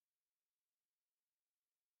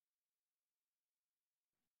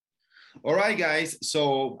All right, guys.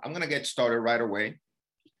 So I'm gonna get started right away.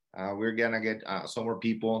 We're gonna get some more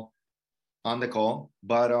people on the call,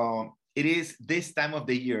 but it is this time of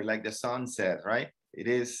the year, like the sun said, right? It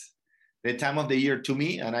is the time of the year to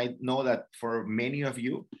me, and I know that for many of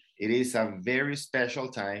you, it is a very special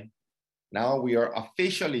time. Now we are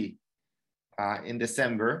officially in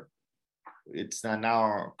December. It's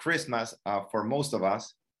now Christmas for most of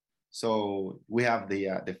us. So we have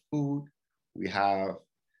the food, we have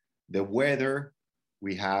the weather,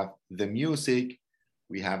 we have the music,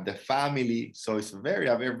 we have the family. So it's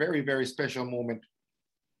very special moment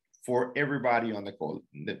for everybody on the call.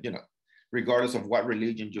 Regardless of what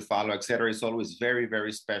religion you follow, etc. It's always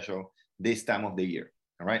very special this time of the year.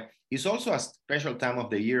 All right. It's also a special time of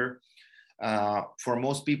the year for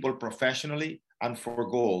most people professionally and for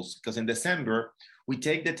goals, because in December we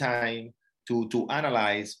take the time to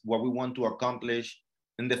analyze what we want to accomplish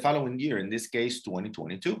in the following year. In this case,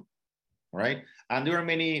 2022. Right? And there are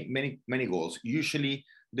many goals. Usually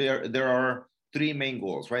there are three main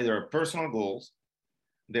goals, right? There are personal goals,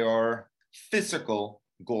 there are physical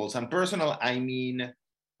goals, and personal, I mean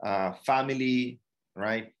family,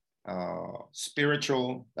 right?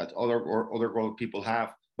 Spiritual, that other goals people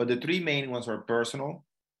have. But the three main ones are personal,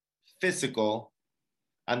 physical,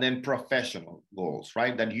 and then professional goals,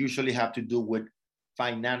 right? That usually have to do with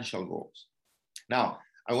financial goals. Now,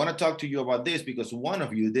 I want to talk to you about this because one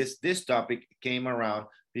of you, this topic came around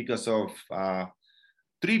because of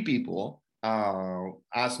three people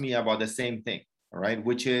asked me about the same thing, all right,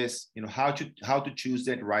 which is how to choose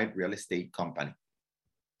the right real estate company,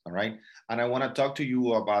 all right. And I want to talk to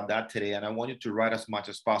you about that today, and I want you to write as much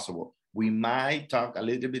as possible. We might talk a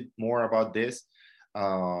little bit more about this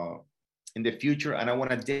in the future, and I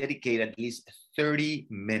want to dedicate at least 30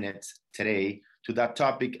 minutes today to that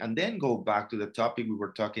topic, and then go back to the topic we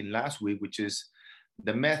were talking last week, which is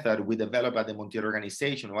the method we developed at the Montiel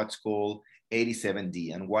organization, what's called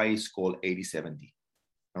 87D, and why it's called 87D.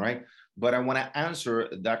 All right. But I want to answer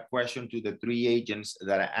that question to the three agents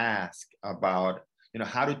that I asked about,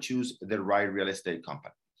 how to choose the right real estate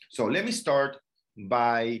company. So let me start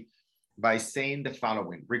by saying the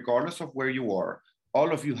following. Regardless of where you are,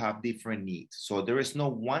 all of you have different needs. So there is no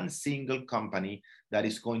one single company that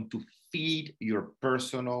is going to feed your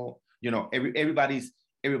personal, everybody's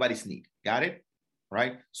need. Got it?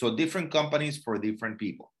 Right? So different companies for different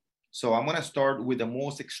people. So I'm going to start with the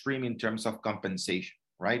most extreme in terms of compensation,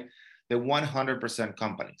 right? The 100%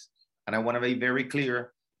 companies. And I want to be very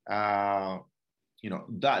clear, that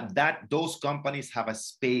those companies have a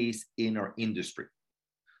space in our industry.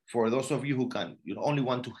 For those of you who only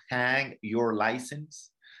want to hang your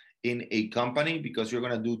license in a company because you're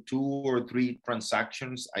going to do 2 or 3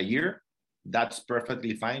 transactions a year, that's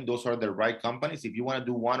perfectly fine. Those are the right companies. If you want to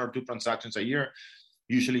do 1 or 2 transactions a year,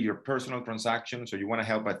 usually your personal transactions, or you want to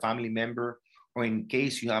help a family member, or in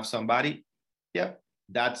case you have somebody, yeah,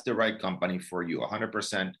 that's the right company for you,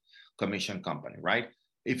 100% commission company, right?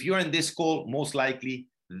 If you're in this call, most likely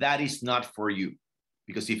that is not for you.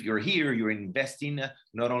 Because if you're here, you're investing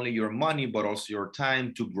not only your money, but also your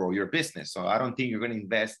time to grow your business. So I don't think you're going to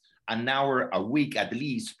invest an hour a week at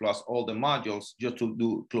least, plus all the modules, just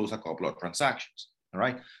to close a couple of transactions. All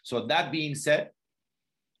right. So that being said,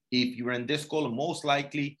 if you're in this call, most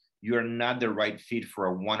likely you're not the right fit for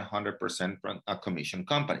a 100% commission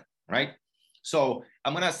company, right? So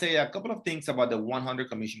I'm going to say a couple of things about the 100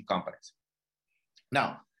 commission companies.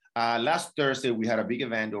 Now, last Thursday, we had a big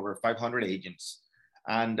event, over 500 agents.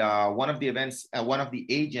 And one of the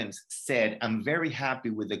agents said, I'm very happy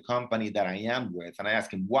with the company that I am with. And I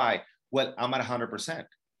asked him, why? Well, I'm at 100%.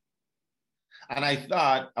 And I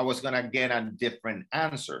thought I was going to get a different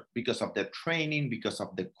answer because of the training, because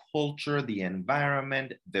of the culture, the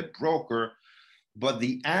environment, the broker. But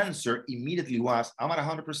the answer immediately was, I'm at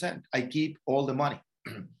 100%. I keep all the money.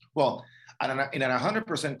 Well, in a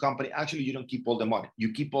 100% company, actually, you don't keep all the money.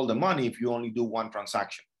 You keep all the money if you only do 1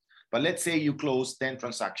 transaction. But let's say you close 10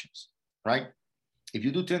 transactions, right? If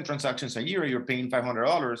you do 10 transactions a year, you're paying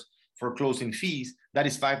 $500 for closing fees. That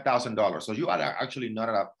is $5,000. So you are actually not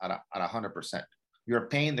at 100%. You're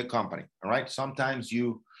paying the company, all right? Sometimes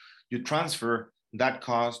you transfer that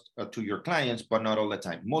cost to your clients, but not all the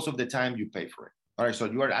time. Most of the time you pay for it. All right, so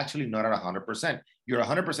you are actually not at 100%. You're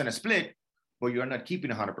 100% split, but you're not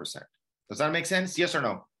keeping 100%. Does that make sense? Yes or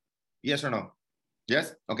no? Yes or no?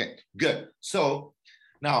 Yes? Okay, good. So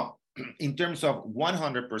now, in terms of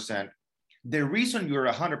 100%, the reason you're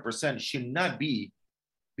 100% should not be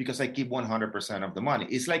because I keep 100% of the money.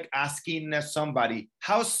 It's like asking somebody,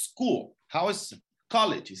 how's school? How is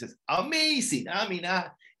college? He says, amazing. I mean,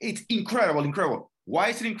 it's incredible. Why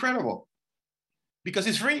is it incredible? Because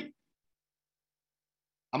it's free.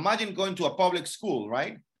 Imagine going to a public school,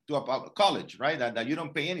 right? To a college, right? That you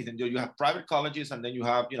don't pay anything. You have private colleges, and then you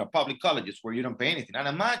have, public colleges where you don't pay anything. And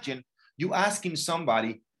imagine you asking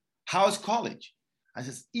somebody, how's college? I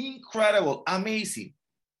says, incredible, amazing.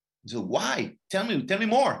 So why? Tell me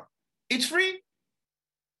more. It's free.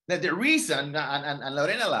 That the reason, and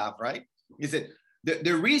Lorena laughed, right? Is that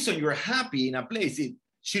the reason you're happy in a place, it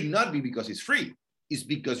should not be because it's free. It's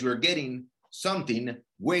because you're getting something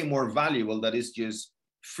way more valuable that is just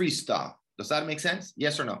free stuff. Does that make sense?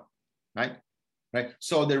 Yes or no? Right?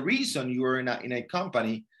 So the reason you're in a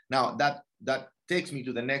company, now that takes me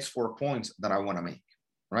to the next 4 points that I want to make,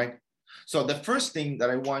 right? So the first thing that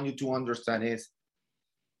I want you to understand is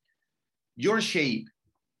your shape,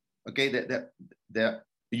 okay?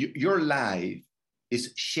 Your life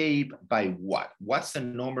is shaped by what? What's the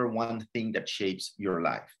number one thing that shapes your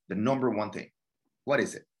life? The number one thing. What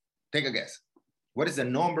is it? Take a guess. What is the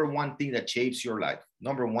number one thing that shapes your life?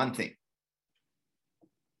 Number one thing.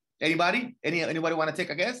 Anybody? Anybody want to take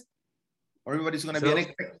a guess? Or everybody's going to be an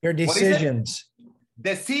expert? Your decisions.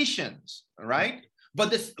 Decisions, right? But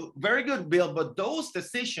this, very good, Bill. But those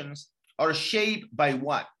decisions are shaped by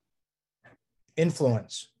what?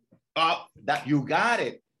 Influence. That you got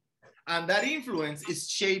it. And that influence is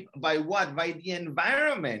shaped by what? By the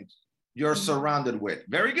environment you're surrounded with.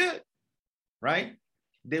 Very good, right?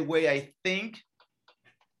 The way I think,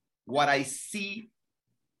 what I see,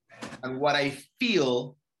 and what I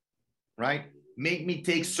feel, right, make me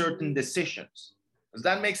take certain decisions. Does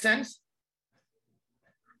that make sense?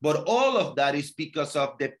 But all of that is because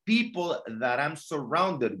of the people that I'm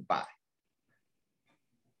surrounded by.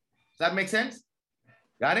 Does that make sense?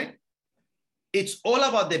 Got it? It's all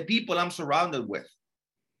about the people I'm surrounded with.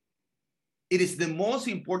 It is the most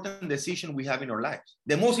important decision we have in our lives.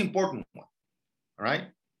 The most important one, all right?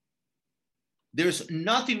 There's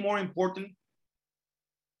nothing more important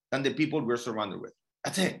than the people we're surrounded with.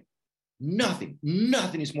 That's it. Nothing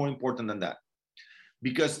is more important than that.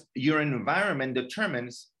 Because your environment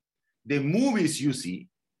determines the movies you see,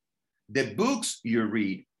 the books you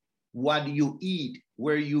read, what you eat,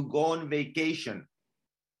 where you go on vacation,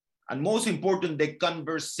 and most important, the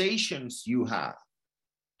conversations you have.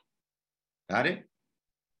 Got it?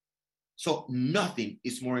 So nothing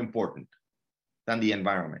is more important than the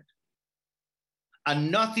environment. And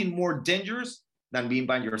nothing more dangerous than being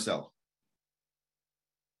by yourself.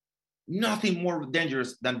 Nothing more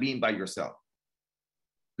dangerous than being by yourself.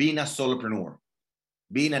 Being a solopreneur,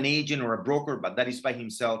 being an agent or a broker, but that is by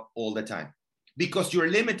himself all the time. Because you're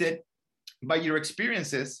limited by your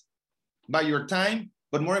experiences, by your time,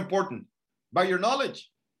 but more important, by your knowledge.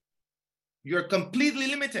 You're completely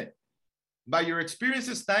limited by your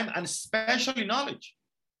experiences, time, and especially knowledge.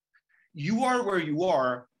 You are where you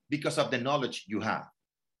are because of the knowledge you have.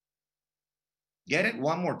 Get it?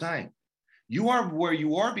 One more time. You are where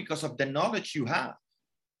you are because of the knowledge you have.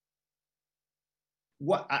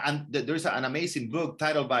 And there's an amazing book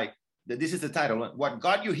titled by, this is the title, What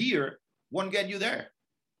Got You Here Won't Get You There.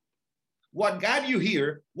 What got you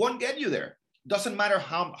here won't get you there. Doesn't matter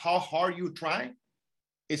how hard you try,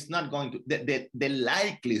 it's not going to, the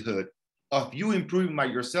likelihood of you improving by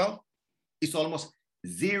yourself is almost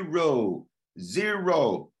zero.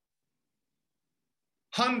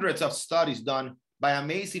 Hundreds of studies done by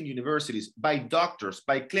amazing universities, by doctors,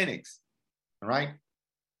 by clinics, all right?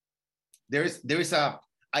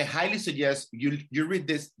 I highly suggest you read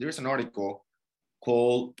this. There's an article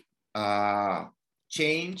called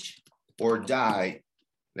Change or Die.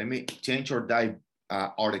 Let me Change or Die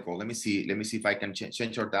article. Let me see if I can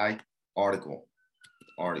Change or Die article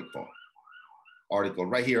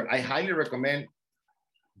right here. I highly recommend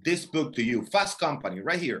this book to you. Fast Company,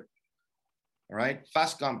 right here. All right,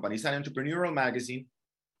 Fast Company. It's an entrepreneurial magazine.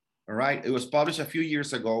 All right, it was published a few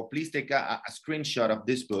years ago. Please take a screenshot of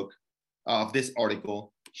this book, of this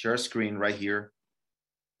article. Share screen right here.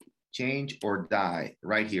 Change or Die,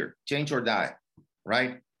 right here. Change or Die,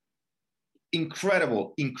 right?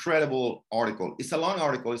 Incredible article. It's a long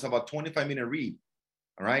article. It's about 25-minute read,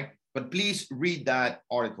 all right? But please read that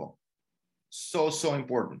article. So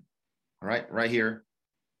important, all right here,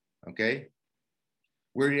 okay?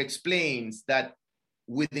 Where it explains that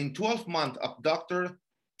within 12 months of doctor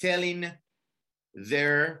telling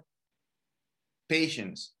their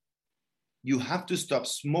patients, you have to stop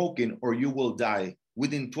smoking or you will die.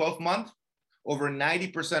 Within 12 months, over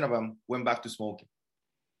 90% of them went back to smoking.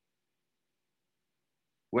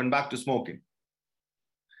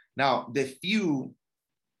 Now, the few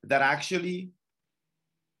that actually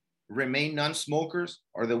remain non-smokers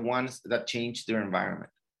are the ones that change their environment.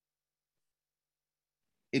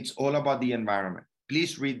 It's all about the environment.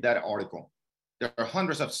 Please read that article. There are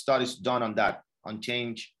hundreds of studies done on that, on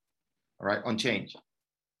change, all right, on change.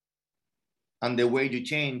 And the way you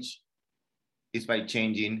change is by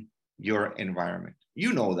changing your environment.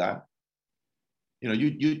 You know that. You know,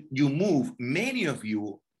 you move. Many of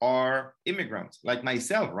you are immigrants, like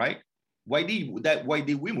myself, right? Why did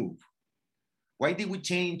we move? Why did we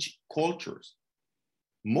change cultures?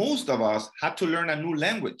 Most of us had to learn a new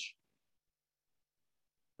language,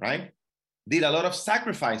 right? Did a lot of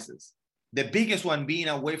sacrifices. The biggest one being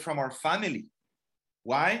away from our family.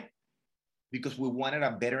 Why? Because we wanted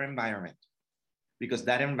a better environment. Because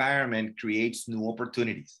that environment creates new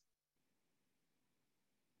opportunities.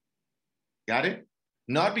 Got it?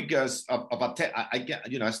 Not because of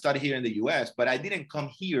I study here in the US, but I didn't come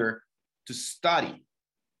here to study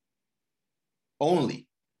only.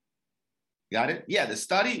 Got it? Yeah, the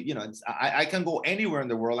study, I can go anywhere in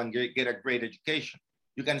the world and get a great education.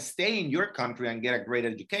 You can stay in your country and get a great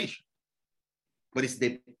education. But it's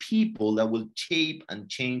the people that will shape and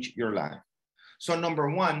change your life. So number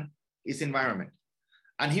one is environment.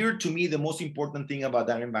 And here, to me, the most important thing about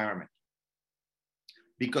that environment,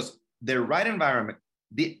 because the right environment,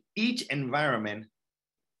 each environment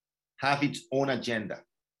have its own agenda.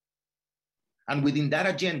 And within that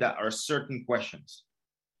agenda are certain questions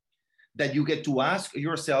that you get to ask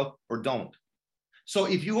yourself or don't. So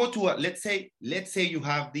if you go to let's say you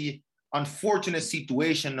have the unfortunate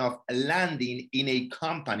situation of landing in a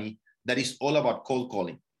company that is all about cold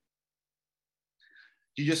calling.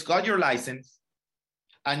 You just got your license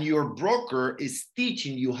and your broker is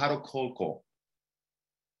teaching you how to cold call.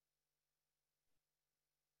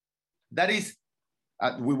 That is,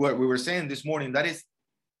 we were saying this morning, that is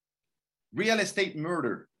real estate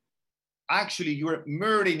murder. Actually, you're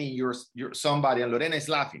murdering your somebody, and Lorena is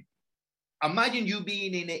laughing. Imagine you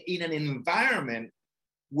being in an environment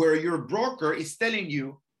where your broker is telling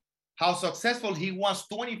you how successful he was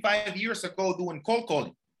 25 years ago doing cold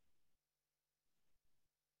calling.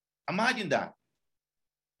 Imagine that.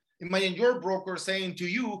 Imagine your broker saying to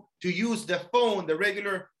you to use the phone, the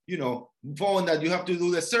regular, phone that you have to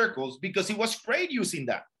do the circles, because he was great using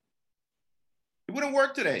that. It wouldn't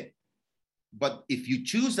work today. But if you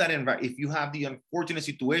choose that environment, if you have the unfortunate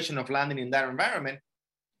situation of landing in that environment,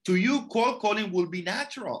 to you, cold calling will be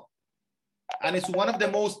natural. And it's one of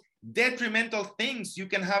the most detrimental things you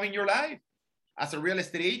can have in your life as a real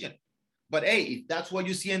estate agent. But hey, if that's what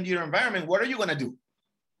you see in your environment, what are you going to do?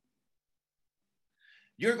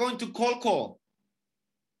 You're going to cold call,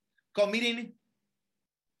 committing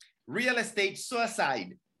real estate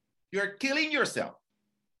suicide. You're killing yourself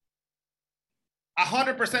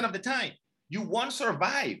 100% of the time. You won't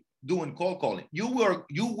survive doing cold calling. You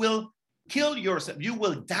will kill yourself. You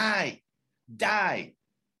will die.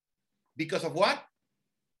 Because of what?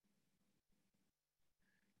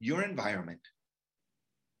 Your environment.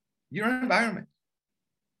 Your environment.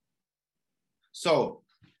 So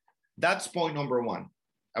that's point number one.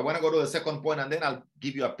 I want to go to the second point, and then I'll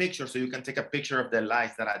give you a picture so you can take a picture of the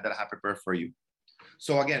lies that I have prepared for you.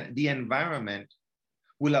 So again, the environment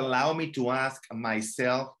will allow me to ask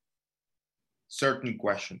myself certain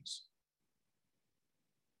questions,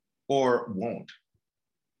 or won't.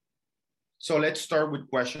 So let's start with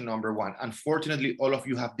question number one. Unfortunately, all of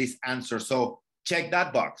you have this answer. So check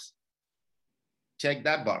that box. Check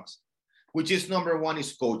that box, which is number one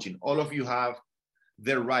is coaching. All of you have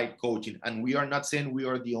the right coaching. And we are not saying we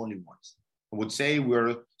are the only ones. I would say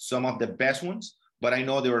we're some of the best ones, but I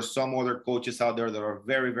know there are some other coaches out there that are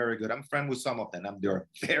very, very good. I'm friends with some of them, and they're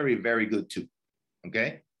very, very good too.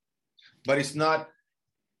 Okay? But it's not,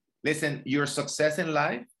 listen, your success in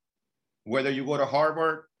life, whether you go to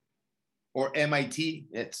Harvard or MIT,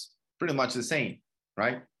 it's pretty much the same,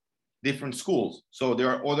 right? Different schools. So there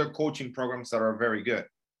are other coaching programs that are very good.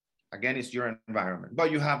 Again, it's your environment,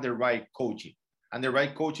 but you have the right coaching. And the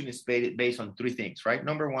right coaching is based on three things, right?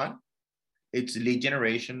 Number one, it's lead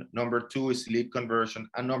generation. Number two is lead conversion.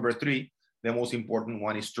 And number three, the most important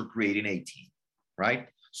one is to creating a team, right?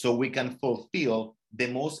 So we can fulfill the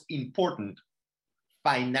most important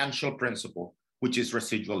financial principle, which is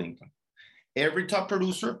residual income. Every top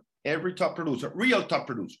producer, real top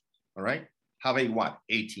producer, all right, have a what?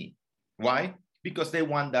 A team. Why? Because they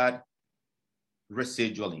want that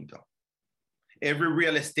residual income. Every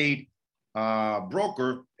real estate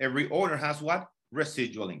broker, every owner has what?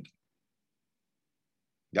 Residual income.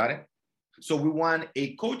 Got it? So we want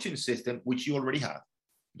a coaching system, which you already have.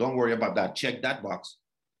 Don't worry about that. Check that box.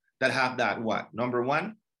 That have that what? Number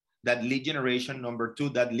one, that lead generation. Number two,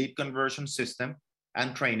 that lead conversion system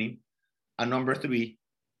and training. And number three,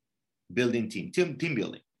 building team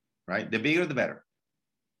building, right? The bigger, the better.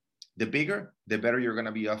 The bigger, the better you're going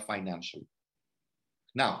to be financially.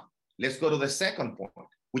 Now, let's go to the second point,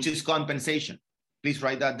 which is compensation. Please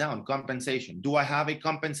write that down, compensation. Do I have a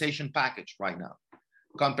compensation package right now?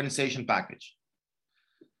 Compensation package.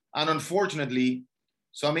 And unfortunately,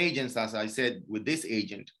 some agents, as I said with this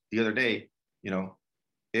agent the other day,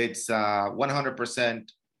 it's 100%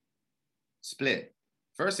 split.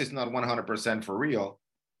 First, it's not 100% for real.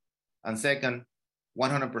 And second,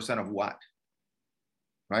 100% of what?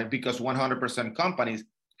 Right? Because 100% companies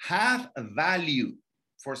have a value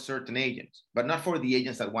for certain agents, but not for the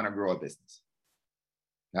agents that want to grow a business.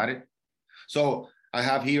 Got it? So I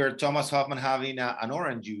have here Thomas Hoffman having an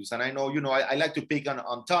orange juice. And I know, I like to pick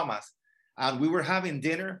on Thomas. And we were having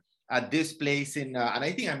dinner at this place and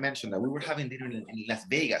I think I mentioned that we were having dinner in Las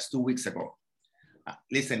Vegas 2 weeks ago.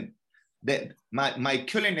 Listen, my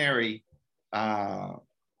culinary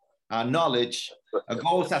knowledge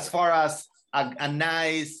goes as far as a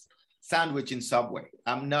nice sandwich in Subway.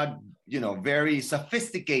 I'm not, very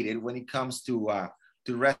sophisticated when it comes to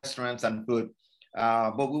restaurants and food.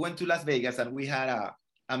 But we went to Las Vegas and we had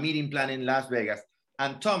a meeting plan in Las Vegas.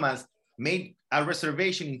 And Thomas made a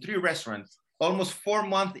reservation in 3 restaurants almost 4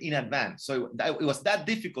 months in advance. So it was that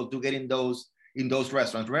difficult to get in those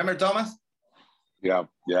restaurants. Remember, Thomas? Yeah.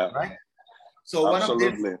 Right? So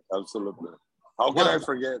absolutely. How can I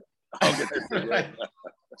forget?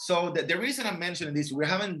 So the reason I'm mentioning this, we're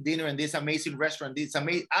having dinner in this amazing restaurant.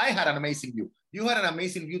 I had an amazing view. You had an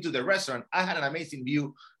amazing view to the restaurant. I had an amazing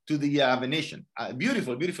view to the Venetian.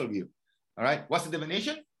 Beautiful, beautiful view. All right. Was it the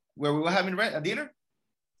Venetian where we were having a dinner?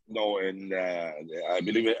 No, in I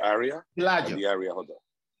believe the area. Villaggio. The area hotel.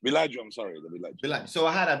 Villaggio, I'm sorry, the Villaggio. So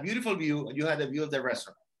I had a beautiful view, and you had the view of the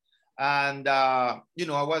restaurant. And I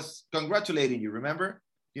was congratulating you. Remember,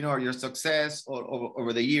 your success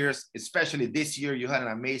over the years, especially this year. You had an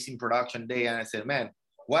amazing production day, and I said, man,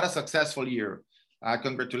 what a successful year!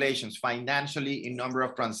 Congratulations, financially, in number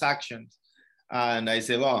of transactions. And I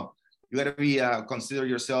said, well, you got to be consider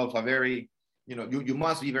yourself a very you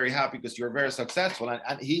must be very happy because you're very successful.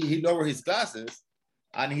 And he lowered his glasses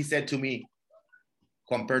and he said to me,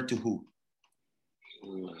 compared to who?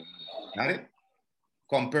 Got it?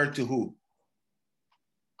 Compared to who?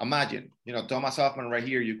 Imagine, Thomas Hoffman right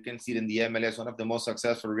here, you can see it in the MLS, one of the most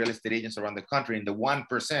successful real estate agents around the country. In the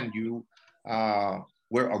 1%, you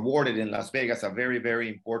were awarded in Las Vegas, a very, very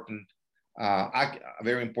important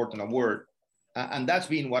award. And that's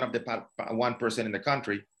been one of the 1% in the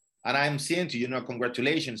country. And I'm saying to you,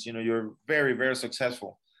 congratulations, you're very, very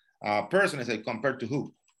successful person. I say, compared to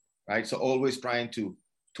who, right? So always trying to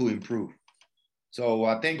improve.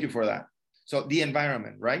 So thank you for that. So the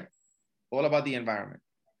environment, right? All about the environment.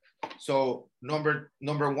 So number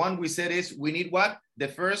one, we said is we need what? The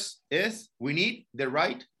first is we need the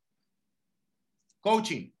right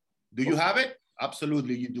coaching. Do you have it?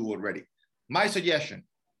 Absolutely, you do already. My suggestion.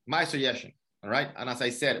 All right. And as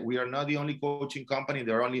I said, we are not the only coaching company.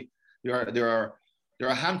 There are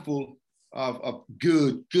a handful of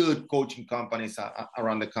good coaching companies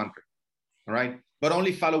around the country. All right. But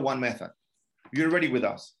only follow one method. You're ready with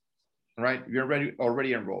us. All right. You're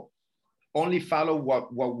already enrolled. Only follow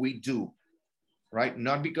what we do. Right.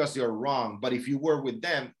 Not because you're wrong, but if you work with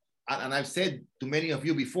them, and I've said to many of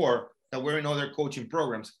you before that we're in other coaching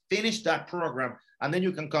programs, finish that program and then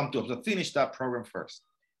you can come to us. So finish that program first.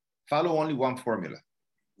 Follow only one formula,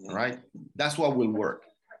 all right? That's what will work.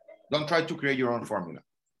 Don't try to create your own formula.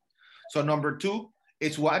 So number 2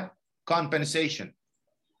 is what? Compensation.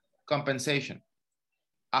 100%.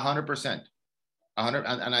 100.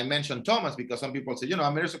 And I mentioned Thomas because some people say,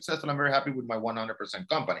 I'm very successful. I'm very happy with my 100%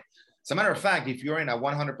 company. As a matter of fact, if you're in a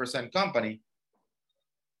 100% company,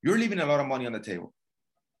 you're leaving a lot of money on the table.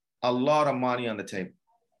 A lot of money on the table,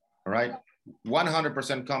 all right?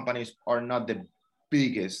 100% companies are not the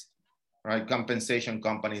biggest, right, compensation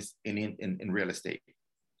companies in real estate.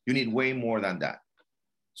 You need way more than that.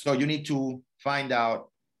 So you need to find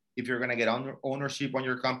out if you're going to get ownership on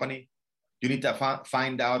your company. You need to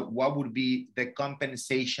find out what would be the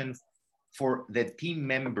compensation for the team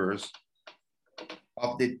members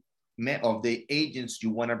of the agents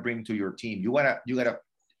you want to bring to your team. You gotta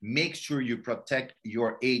make sure you protect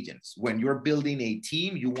your agents. When you're building a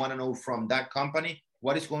team, you want to know from that company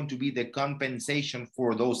what is going to be the compensation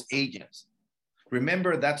for those agents.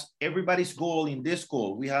 Remember, that's everybody's goal in this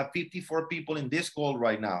call. We have 54 people in this call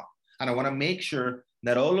right now. And I want to make sure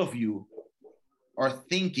that all of you are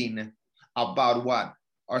thinking about what?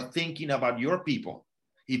 Are thinking about your people.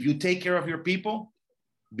 If you take care of your people,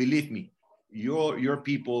 believe me, your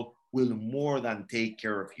people will more than take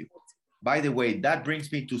care of you. By the way, that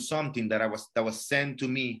brings me to something that was sent to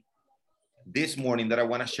me this morning that I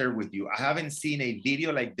want to share with you. I haven't seen a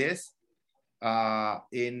video like this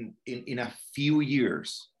in a few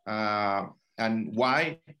years. And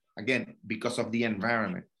why? Again, because of the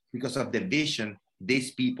environment, because of the vision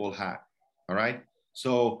these people have. All right.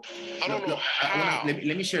 So I don't know how.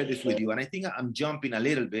 let me share this with you. And I think I'm jumping a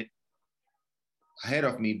little bit ahead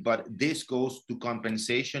of me, but this goes to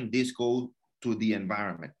compensation. This goes to the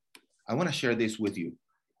environment. I want to share this with you.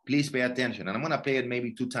 Please pay attention. And I'm going to play it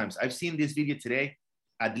maybe 2 times. I've seen this video today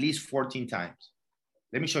at least 14 times.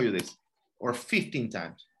 Let me show you this. Or 15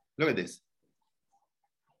 times. Look at this.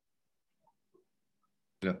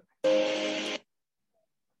 Look. I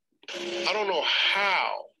don't know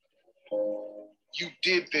how you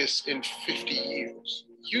did this in 50 years.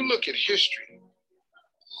 You look at history.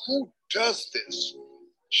 Who does this?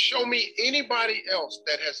 Show me anybody else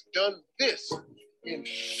that has done this in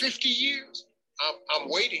 50 years. I'm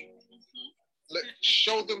waiting.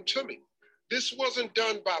 Show them to me. This wasn't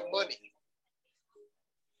done by money.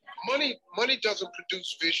 Money doesn't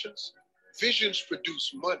produce visions. Visions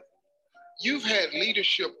produce money. You've had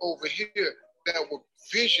leadership over here that were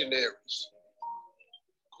visionaries,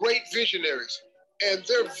 great visionaries, and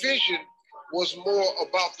their vision was more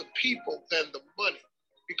about the people than the money,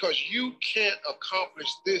 because you can't accomplish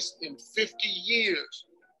this in 50 years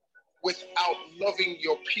without loving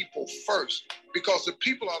your people first, because the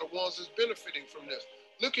people are the ones that's benefiting from this.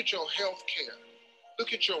 Look at your health care.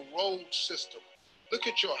 Look at your road system. Look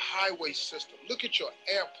at your highway system. Look at your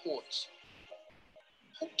airports.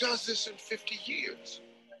 Who does this in 50 years?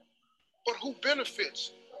 But who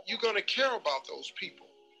benefits? You're going to care about those people.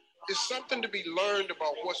 It's something to be learned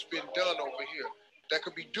about what's been done over here that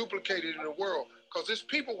could be duplicated in the world, because there's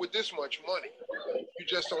people with this much money. You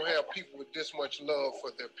just don't have people with this much love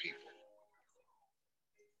for their people.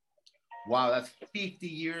 Wow, that's 50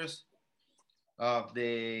 years of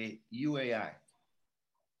the UAI.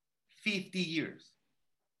 50 years.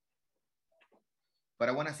 But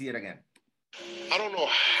I want to see it again. I don't know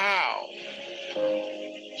how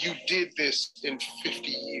you did this in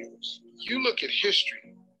 50 years. You look at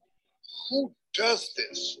history. Who does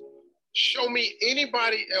this? Show me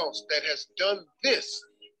anybody else that has done this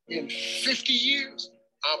in 50 years.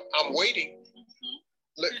 I'm waiting.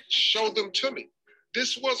 Show them to me.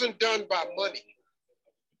 This wasn't done by money.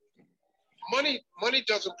 Money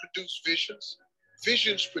doesn't produce visions.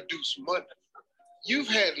 Visions produce money. You've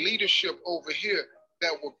had leadership over here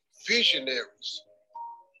that were visionaries,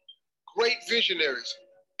 great visionaries,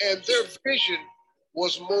 and their vision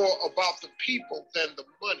was more about the people than the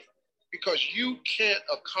money, because you can't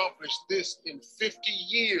accomplish this in 50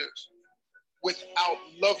 years without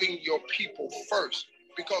loving your people first,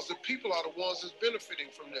 because the people are the ones that's benefiting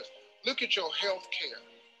from this. Look at your health care.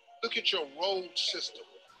 Look at your road system.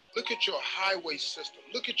 Look at your highway system.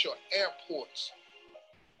 Look at your airports.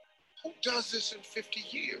 Who does this in 50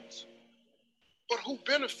 years? But who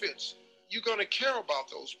benefits? You're going to care about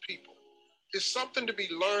those people. It's something to be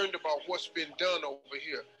learned about what's been done over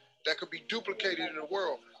here that could be duplicated in the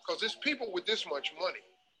world, because there's people with this much money.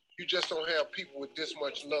 You just don't have people with this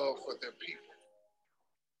much love for their people.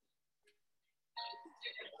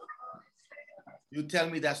 You tell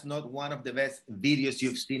me that's not one of the best videos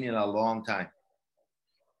you've seen in a long time.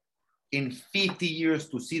 In 50 years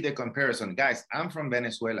to see the comparison. Guys, I'm from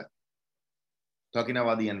Venezuela, talking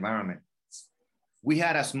about the environment. We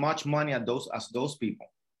had as much money as those people.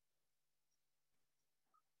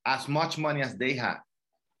 As much money as they had.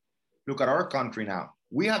 Look at our country now.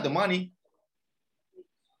 We have the money,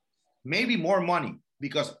 maybe more money,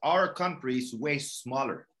 because our country is way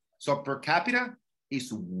smaller. So per capita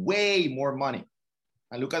is way more money.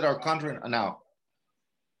 And look at our country now.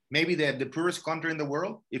 Maybe the poorest country in the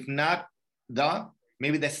world, if not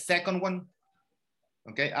maybe the second one,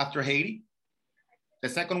 okay, after Haiti, the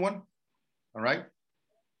second one, all right?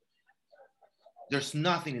 There's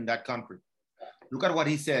nothing in that country. Look at what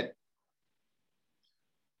he said.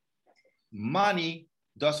 Money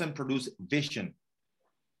doesn't produce vision,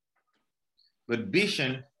 but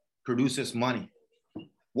vision produces money.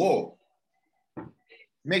 Whoa.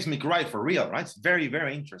 Makes me cry for real, right? It's very,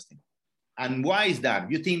 very interesting. And why is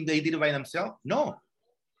that? You think they did it by themselves? No.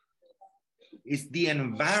 It's the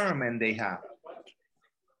environment they have.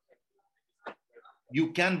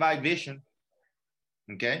 You can buy vision,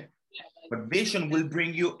 okay? But vision will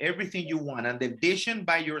bring you everything you want. And the vision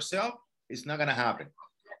by yourself is not gonna happen.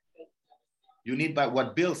 You need, by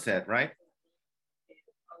what Bill said, right?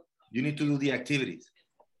 You need to do the activities.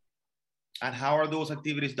 And how are those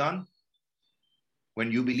activities done? When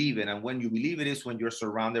you believe it. And when you believe it is when you're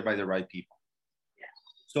surrounded by the right people.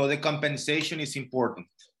 So the compensation is important.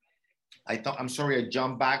 I'm sorry I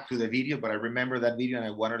jumped back to the video, but I remember that video and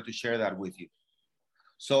I wanted to share that with you.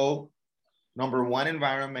 So Number one,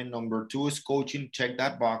 environment. Number two is coaching. Check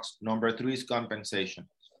that box. Number three is compensation.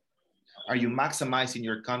 Are you maximizing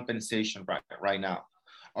your compensation right now?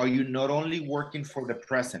 Are you not only working for the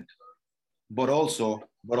present, but also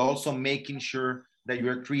making sure that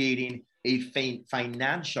you're creating a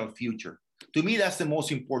financial future? To me, that's the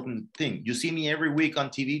most important thing. You see me every week on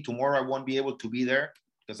TV. Tomorrow, I won't be able to be there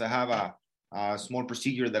because I have a small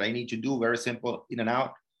procedure that I need to do, very simple, in and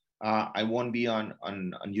out. I won't be on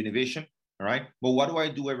Univision, all right? But what do I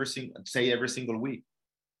do every single week?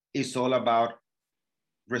 It's all about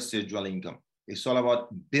residual income. It's all about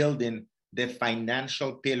building the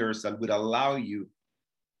financial pillars that would allow you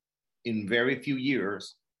in very few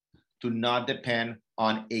years to not depend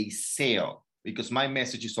on a sale. Because my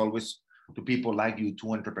message is always to people like you,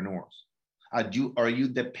 to entrepreneurs. Are you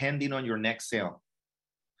depending on your next sale?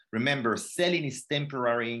 Remember, selling is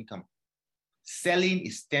temporary income. Selling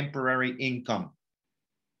is temporary income.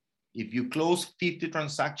 If you close 50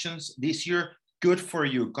 transactions this year, good for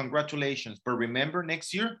you, congratulations. But remember,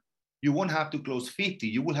 next year, you won't have to close 50,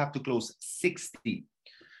 you will have to close 60.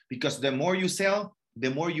 Because the more you sell, the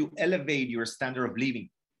more you elevate your standard of living.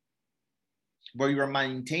 But you are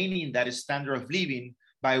maintaining that standard of living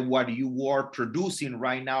by what you are producing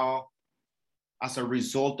right now as a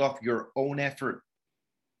result of your own effort.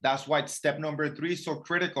 That's why step number 3 is so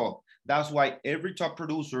critical. That's why every top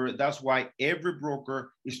producer, that's why every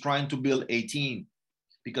broker is trying to build a team,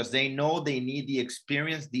 because they know they need the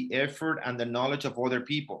experience, the effort, and the knowledge of other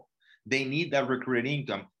people. They need that recurring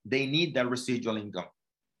income. They need that residual income.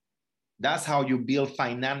 That's how you build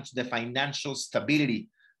the financial stability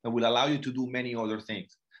that will allow you to do many other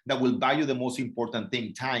things, that will buy you the most important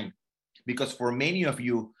thing, time. Because for many of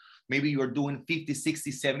you, maybe you're doing 50,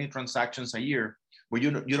 60, 70 transactions a year, but you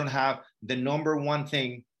don't have the number one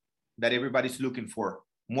thing that everybody's looking for,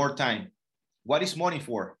 more time. What is money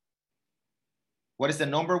for? What is the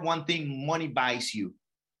number one thing money buys you?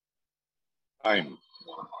 Time.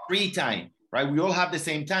 Free time, right? We all have the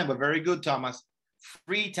same time, but very good, Thomas.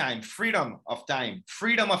 Free time, freedom of time,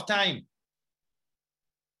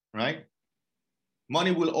 right?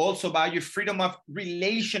 Money will also buy you freedom of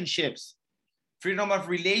relationships.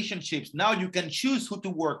 Now you can choose who to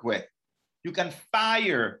work with. You can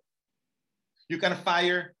fire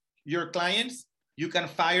your clients. You can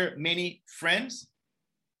fire many friends.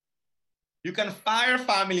 You can fire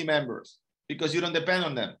family members because you don't depend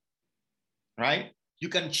on them, right? You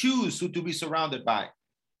can choose who to be surrounded by.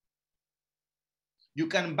 You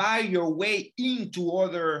can buy your way into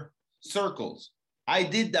other circles. I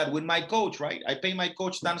did that with my coach, right? I pay my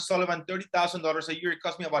coach, Dan Sullivan, $30,000 a year. It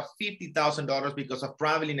cost me about $50,000 because of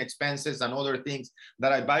traveling expenses and other things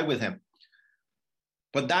that I buy with him.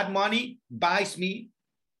 But that money buys me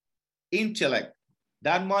intellect.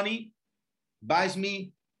 That money buys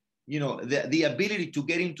me, the ability to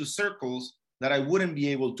get into circles that I wouldn't be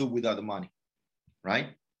able to without the money,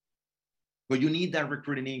 right? But you need that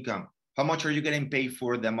recurring income. How much are you getting paid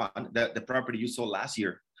for the property you sold last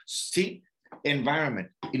year? See, environment.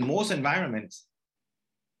 In most environments,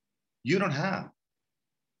 you don't have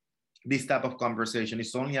this type of conversation.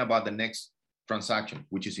 It's only about the next transaction,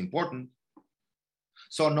 which is important.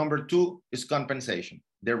 So number 2 is compensation.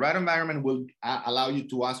 The right environment will allow you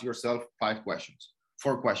to ask yourself 4 questions.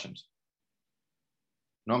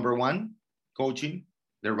 Number 1, coaching,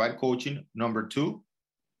 the right coaching. Number 2,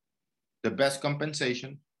 the best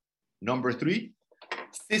compensation. Number 3,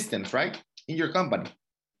 systems, right? In your company.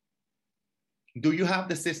 Do you have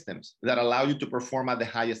the systems that allow you to perform at the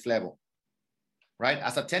highest level, right?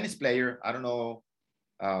 As a tennis player, I don't know,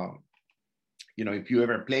 if you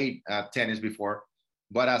ever played tennis before,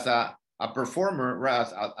 but as a performer,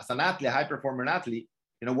 as an athlete, a high performer athlete,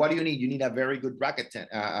 what do you need? You need a very good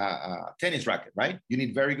tennis racket, right? You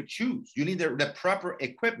need very good shoes. You need the proper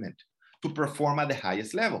equipment to perform at the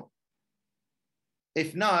highest level.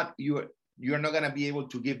 If not, you're not going to be able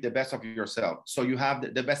to give the best of yourself. So you have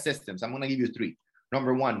the best systems. I'm going to give you 3.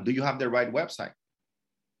 Number 1, do you have the right website?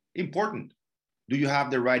 Important. Do you have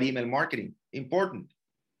the right email marketing? Important.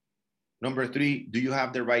 Number 3, do you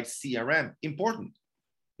have the right CRM? Important.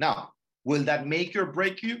 Now, will that make or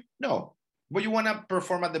break you? No. But you want to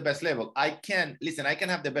perform at the best level. I can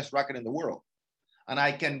have the best racket in the world. And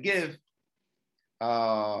I can give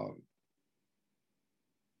Andre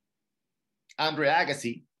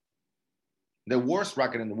Agassi the worst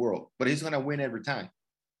racket in the world, but he's going to win every time.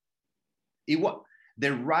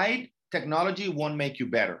 The right technology won't make you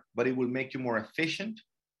better, but it will make you more efficient,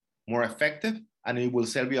 more effective, and it will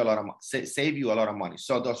save you a lot of money.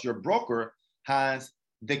 So does your broker has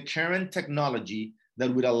the current technology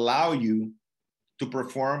that would allow you to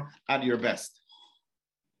perform at your best?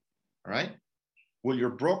 all right? Will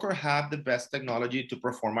your broker have the best technology to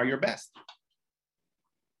perform at your best,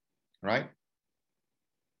 right?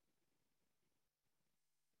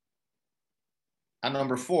 And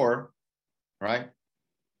number 4, right?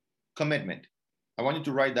 Commitment. I want you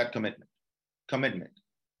to write that commitment. Commitment.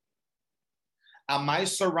 Am I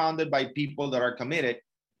surrounded by people that are committed?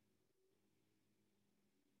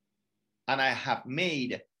 And I have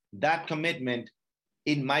made that commitment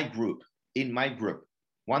in my group,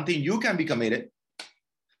 One thing, you can be committed,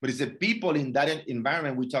 but it's the people in that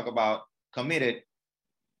environment we talk about committed.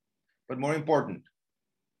 But more important,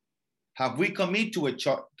 have we committed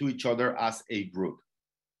to each other as a group?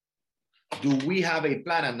 Do we have a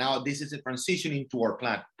plan? And now this is a transition into our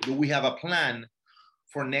plan. Do we have a plan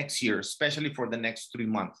for next year, especially for the next 3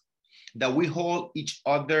 months, that we hold each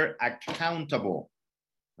other accountable,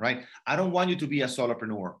 right? I don't want you to be a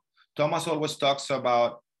solopreneur. Thomas always talks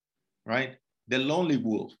about, right, the lonely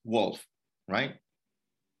wolf, right?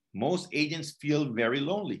 Most agents feel very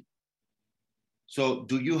lonely. So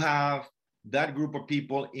do you have that group of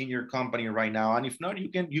people in your company right now? And if not,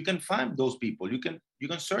 you can find those people. You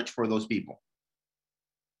can search for those people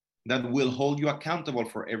that will hold you accountable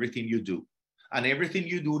for everything you do. And everything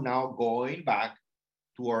you do now, going back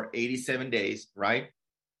to our 87 days, right?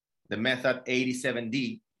 The method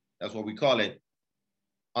 87D, that's what we call it,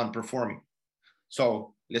 on performing.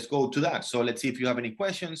 So let's go to that. So let's see if you have any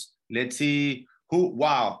questions. Let's see who,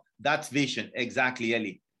 wow, that's vision. Exactly,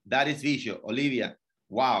 Ellie. That is vision. Olivia,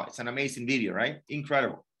 wow, it's an amazing video, right?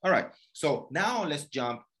 Incredible. All right, so now let's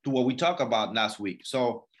jump to what we talked about last week.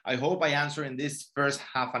 So I hope I answer in this first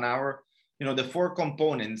half an hour, the 4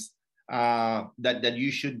 components that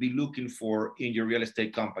you should be looking for in your real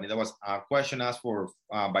estate company. That was a question asked for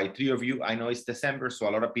by 3 of you. I know it's December, so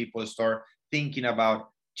a lot of people start thinking about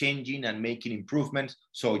changing and making improvements.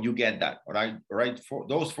 So you get that, all right? All right. For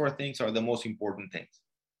those 4 things are the most important things.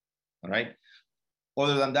 All right.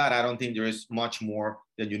 Other than that, I don't think there is much more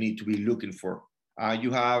that you need to be looking for.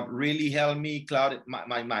 You have really helped me cloud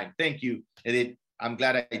my mind. Thank you, Edith. I'm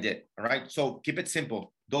glad I did. All right. So keep it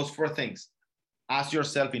simple. Those 4 things. Ask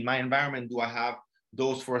yourself, in my environment, do I have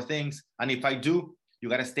those 4 things? And if I do, you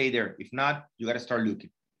got to stay there. If not, you got to start looking.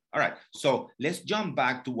 All right. So let's jump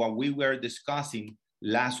back to what we were discussing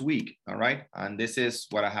last week. All right. And this is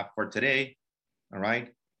what I have for today. All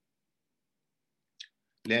right.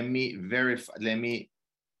 Let me verify.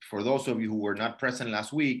 For those of you who were not present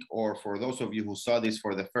last week, or for those of you who saw this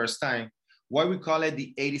for the first time, why we call it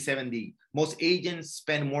the 87D. Most agents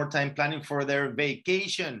spend more time planning for their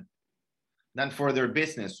vacation than for their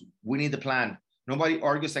business. We need a plan. Nobody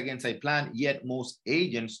argues against a plan, yet most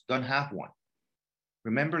agents don't have one.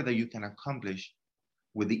 Remember that you can accomplish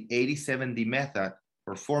with the 80-70 method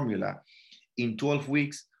or formula in 12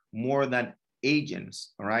 weeks more than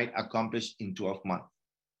agents, all right, accomplish in 12 months.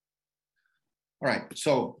 All right,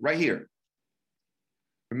 so right here,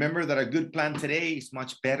 remember that a good plan today is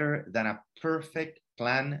much better than a perfect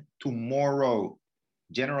plan tomorrow.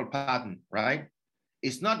 General pattern, right?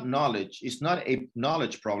 It's not knowledge. It's not a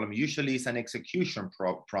knowledge problem. Usually it's an execution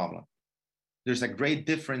problem. There's a great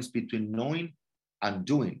difference between knowing and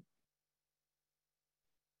doing.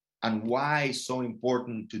 And why it's so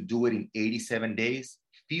important to do it in 87 days?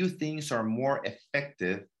 Few things are more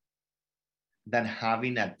effective than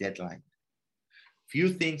having a deadline.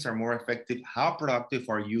 Few things are more effective. How productive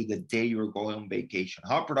are you the day you're going on vacation?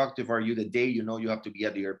 How productive are you the day you know you have to be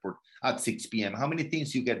at the airport at 6 p.m.? How many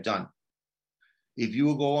things you get done? If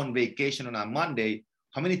you go on vacation on a Monday,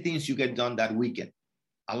 how many things you get done that weekend?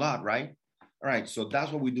 A lot, right? All right, so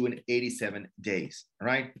that's what we do in 87 days, all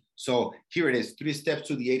right? So here it is, 3 steps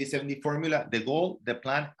to the 80-70 formula: the goal, the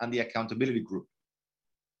plan, and the accountability group.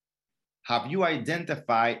 Have you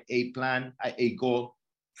identified a plan, a goal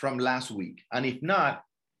from last week? And if not,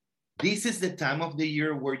 this is the time of the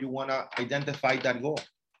year where you wanna identify that goal.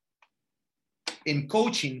 In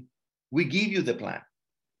coaching, we give you the plan.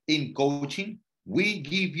 In coaching, we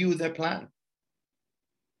give you the plan.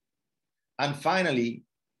 And finally,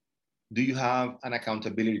 do you have an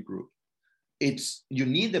accountability group? You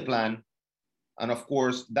need the plan. And of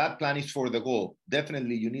course, that plan is for the goal.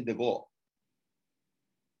 Definitely, you need the goal.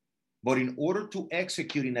 But in order to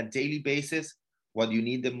execute in a daily basis, what you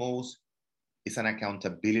need the most is an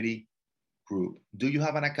accountability group. Do you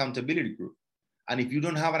have an accountability group? And if you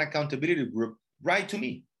don't have an accountability group, write to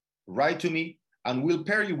me. Write to me, and we'll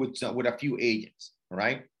pair you with a few agents,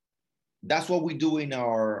 right? That's what we do in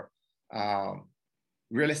our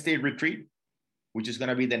real estate retreat, which is going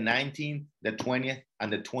to be the 19th, the 20th,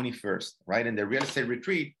 and the 21st, right? In the real estate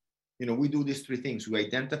retreat, we do these 3 things. We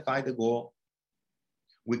identify the goal,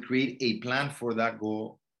 we create a plan for that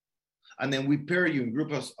goal, And then we pair you in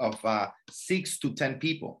groups of 6 to 10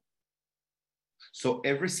 people. So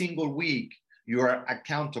every single week, you are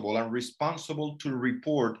accountable and responsible to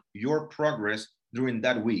report your progress during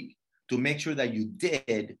that week to make sure that you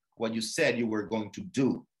did what you said you were going to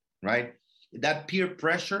do, right? That peer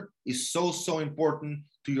pressure is so, so important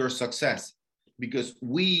to your success because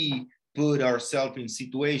we put ourselves in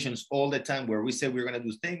situations all the time where we say we're going to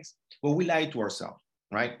do things, but we lie to ourselves,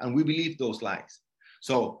 right? And we believe those lies.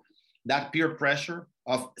 So that peer pressure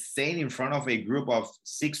of staying in front of a group of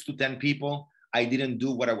 6 to 10 people, I didn't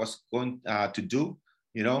do what I was going to do,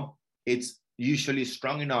 you know, it's usually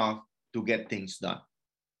strong enough to get things done,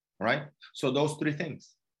 right? So those 3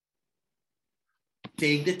 things.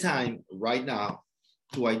 Take the time right now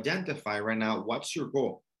to identify right now, what's your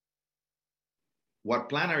goal? What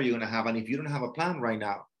plan are you going to have? And if you don't have a plan right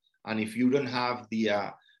now, and if you don't have the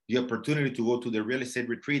opportunity to go to the real estate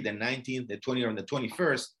retreat, the 19th, the 20th, and the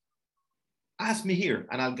 21st, ask me here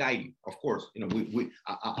and I'll guide you. Of course, you know,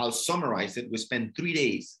 I'll summarize it. We spend 3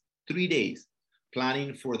 days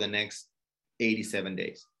planning for the next 87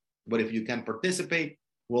 days. But if you can participate,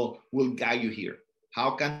 we'll guide you here.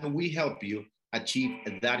 How can we help you achieve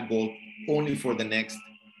that goal only for the next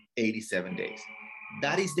 87 days?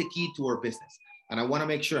 That is the key to our business. And I want to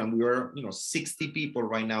make sure, and we are, 60 people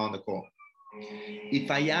right now on the call.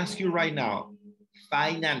 If I ask you right now,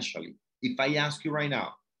 financially,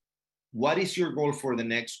 what is your goal for the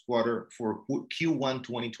next quarter for Q1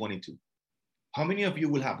 2022? How many of you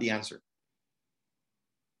will have the answer?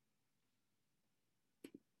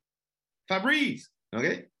 Fabrice,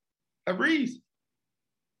 okay? Fabrice.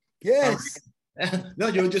 Yes. Fabrice. No,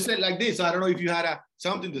 you just said like this. So I don't know if you had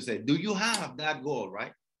something to say. Do you have that goal,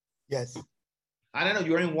 right? Yes. I don't know,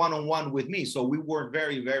 you're in one-on-one with me. So we work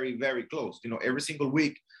very, very, very close. Every single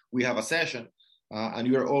week we have a session and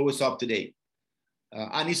you're always up to date.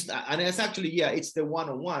 And it's actually, yeah, it's the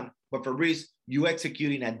one-on-one, but Fabrice, you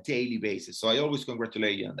execute in a daily basis. So I always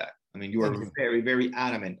congratulate you on that. I mean, you are very, very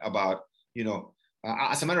adamant about,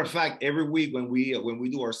 as a matter of fact, every week when we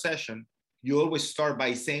do our session, you always start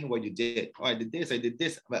by saying what you did. Oh, I did this,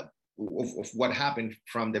 of what happened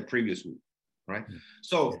from the previous week, right? Mm-hmm.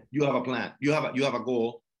 So you have a plan, you have a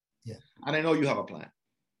goal, and I know you have a plan.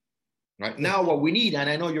 Right now, what we need, and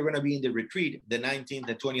I know you're going to be in the retreat, the 19th,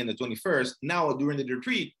 the 20th, and the 21st. Now, during the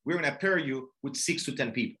retreat, we're going to pair you with 6 to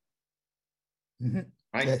 10 people. Mm-hmm.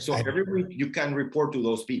 Right. Yes, so every week you can report to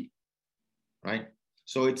those people. Right.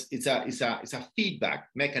 So it's a feedback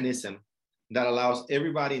mechanism that allows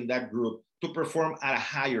everybody in that group to perform at a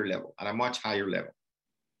higher level, at a much higher level.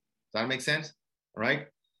 Does that make sense? All right.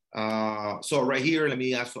 So right here, let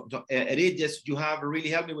me ask. So, Edith, just you have really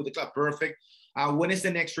helped me with the club. Perfect. When is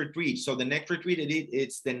the next retreat? So the next retreat,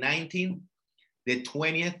 it's the 19th, the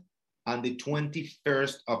 20th, and the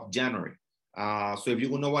 21st of January. So if you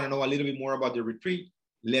want to know a little bit more about the retreat,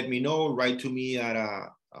 let me know. Write to me at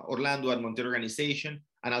Orlando@Montiel Organization,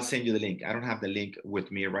 and I'll send you the link. I don't have the link with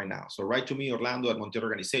me right now. So write to me,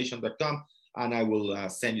 Orlando@MontielOrganization.com, and I will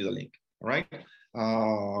send you the link. All right.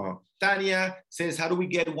 Tanya says, how do we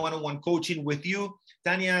get one-on-one coaching with you?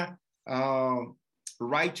 Tanya,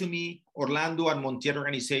 write to me,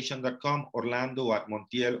 Orlando@MontielOrganization.com,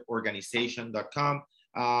 Orlando@MontielOrganization.com.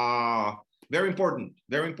 Very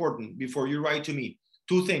important, before you write to me,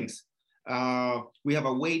 2 things. We have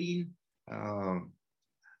a waiting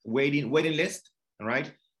list, all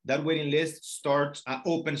right? That waiting list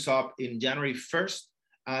opens up in January 1st.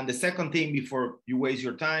 And the second thing, before you waste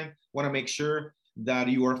your time, want to make sure that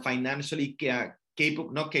you are financially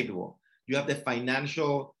capable. You have the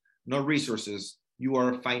financial, not resources. You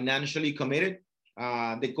are financially committed.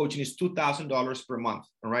 The coaching is $2,000 per month,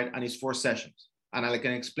 all right? And it's 4 sessions. And I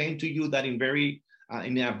can explain to you that in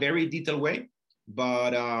a very detailed way,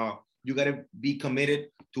 but you got to be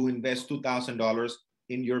committed to invest $2,000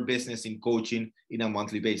 in your business in coaching in a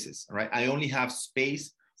monthly basis, all right? I only have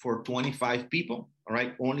space for 25 people, all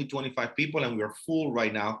right? Only 25 people, and we're full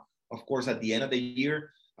right now. Of course, at the end of the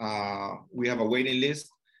year, we have a waiting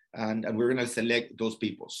list, and we're gonna select those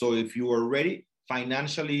people. So if you are ready,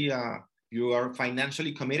 financially, you are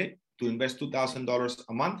financially committed to invest $2,000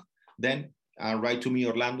 a month, then write to me,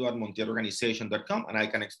 Orlando@MontielOrganization.com, and I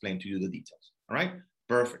can explain to you the details, all right?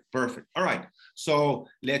 Perfect. All right, so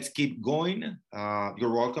let's keep going.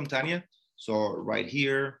 You're welcome, Tanya. So right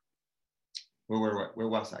here, where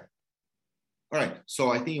was I? All right,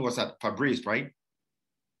 so I think it was at Fabrice, right?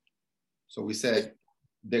 So we said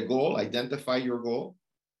the goal, identify your goal.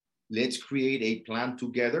 Let's create a plan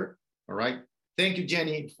together, all right? Thank you,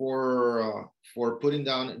 Jenny, for putting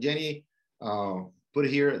down. Jenny, put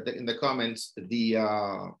here in the comments the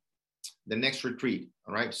the next retreat.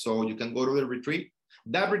 All right. So you can go to the retreat.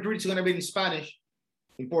 That retreat is going to be in Spanish.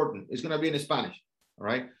 Important. It's going to be in Spanish. All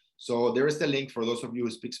right. So there is the link for those of you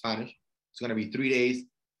who speak Spanish. It's going to be 3 days.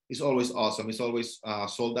 It's always awesome. It's always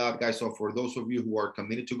sold out, guys. So for those of you who are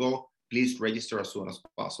committed to go, please register as soon as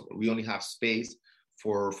possible. We only have space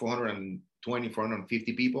for 420,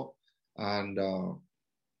 450 people. And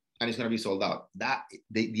it's going to be sold out.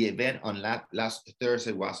 The event on last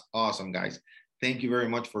Thursday was awesome, guys. Thank you very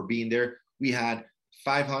much for being there. We had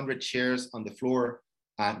 500 chairs on the floor.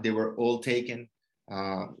 They were all taken.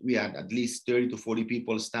 We had at least 30 to 40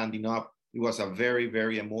 people standing up. It was a very,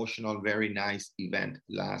 very emotional, very nice event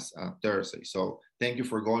last Thursday. So thank you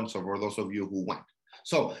for going. So for those of you who went.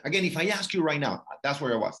 So again, if I ask you right now, that's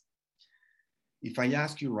where I was. If I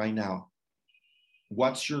ask you right now,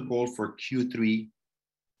 what's your goal for Q3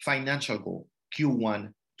 financial goal,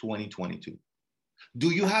 Q1 2022? Do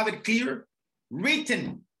you have it clear,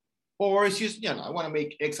 written, or it's just, I want to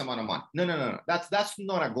make X amount of money? No. That's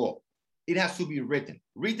not a goal. It has to be written.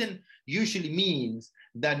 Written usually means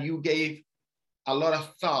that you gave a lot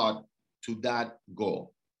of thought to that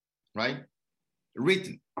goal, right?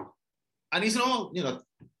 Written. And it's not,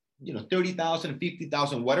 30,000,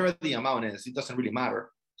 50,000, whatever the amount is, it doesn't really matter.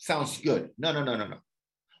 Sounds good. No.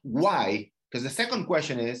 Why? Because the second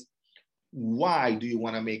question is, why do you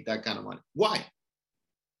want to make that kind of money? Why?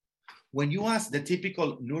 When you ask the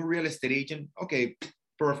typical new real estate agent, okay,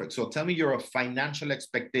 perfect. So tell me your financial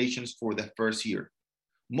expectations for the first year.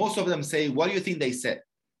 Most of them say, what do you think they said?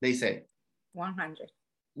 They say 100.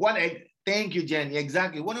 Thank you, Jenny.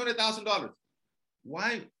 Exactly. $100,000.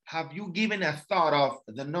 Why have you given a thought of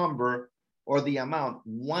the number or the amount?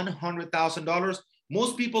 $100,000?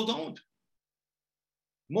 Most people don't.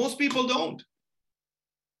 Most people don't.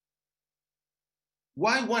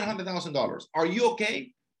 Why $100,000? Are you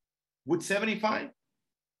okay with 75?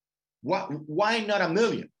 Why not $1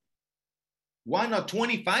 million? Why not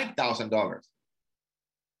 $25,000?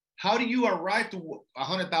 How do you arrive to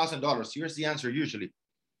 $100,000? Here's the answer usually.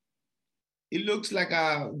 It looks like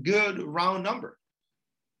a good round number.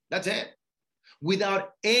 That's it.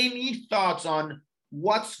 Without any thoughts on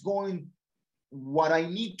what I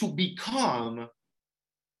need to become,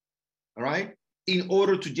 all right, in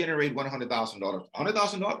order to generate $100,000.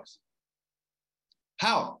 $100,000.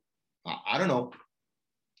 How? I don't know.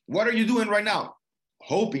 What are you doing right now?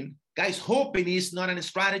 Hoping. Guys, hoping is not a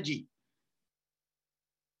strategy.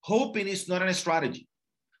 Hoping is not a strategy.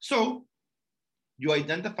 So you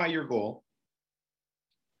identify your goal.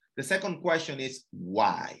 The second question is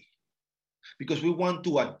why? Because we want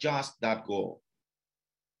to adjust that goal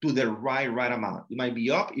to the right amount. It might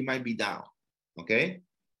be up, it might be down, okay?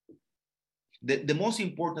 The most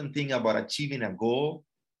important thing about achieving a goal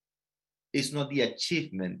is not the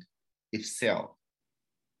achievement itself.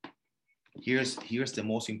 Here's the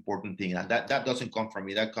most important thing. And that doesn't come from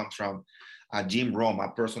me. That comes from Jim Rome,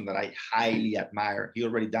 a person that I highly admire. He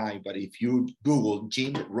already died, but if you Google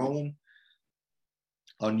Jim Rome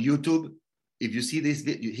on YouTube, if you see his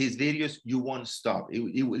videos, you won't stop.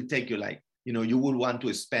 It will take you you will want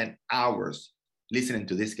to spend hours listening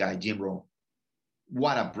to this guy, Jim Rome.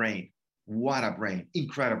 What a brain. What a brain.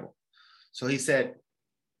 Incredible. So he said,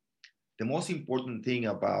 the most important thing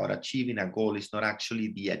about achieving a goal is not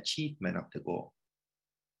actually the achievement of the goal.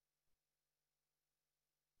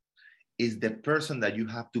 It's the person that you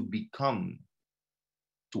have to become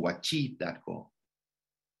to achieve that goal.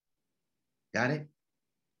 Got it?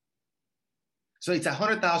 So it's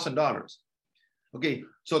 $100,000. Okay,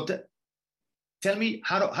 so tell me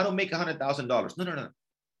how to make $100,000. No.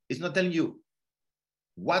 It's not telling you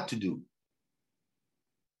what to do.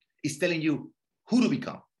 It's telling you who to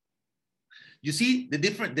become. You see the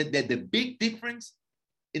big difference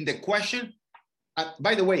in the question.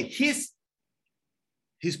 By the way, his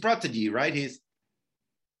protege, right?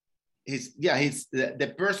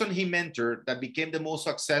 The person he mentored that became the most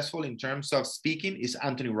successful in terms of speaking is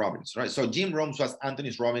Anthony Robbins, right? So Jim Rome was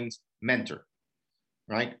Anthony Robbins' mentor,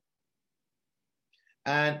 right?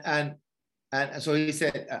 And so he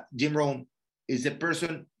said, Jim Rome is the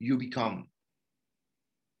person you become.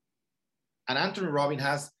 And Anthony Robbins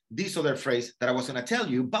has this other phrase that I was going to tell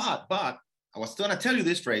you, but I was going to tell you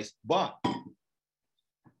this phrase, but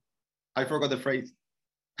I forgot the phrase.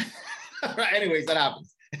 Anyways, that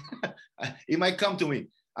happens. It might come to me.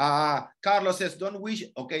 Carlos says, don't wish.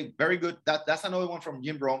 Okay, very good. That's another one from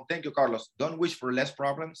Jim Brown. Thank you, Carlos. Don't wish for less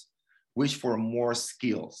problems. Wish for more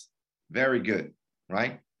skills. Very good,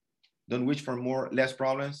 right? Don't wish for less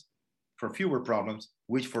problems, for fewer problems.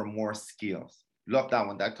 Wish for more skills. Love that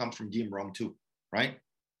one. That comes from Jim Brown too, right?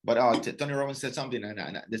 But Tony Robbins said something,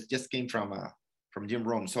 and this just came from Jim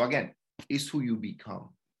Rohn. So again, is who you become.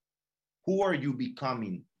 Who are you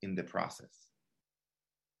becoming in the process?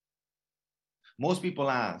 Most people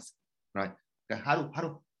ask, right? How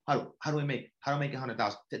do I make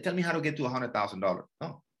 $100,000? Tell me how to get to $100,000.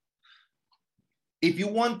 No. If you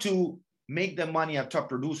want to make the money a top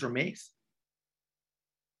producer makes,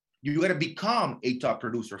 you got to become a top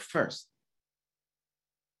producer first.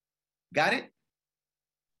 Got it?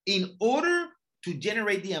 In order to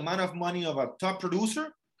generate the amount of money of a top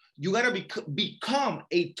producer, you got to become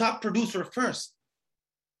a top producer first.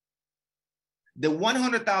 The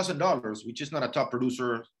 $100,000, which is not a top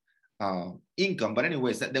producer income, but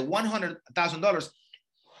anyways, the $100,000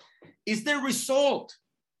 is the result.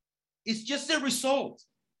 It's just the result.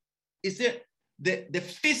 It's the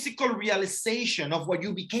physical realization of what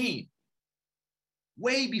you became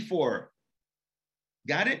way before.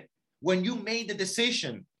 Got it? When you made the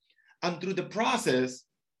decision and through the process,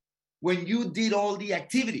 when you did all the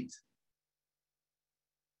activities,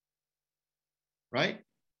 right?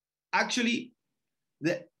 Actually,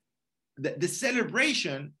 the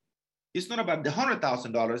celebration is not about the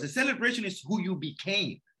 $100,000. The celebration is who you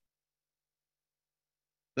became.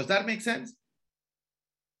 Does that make sense?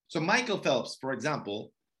 So Michael Phelps, for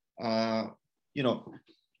example, you know,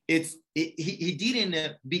 he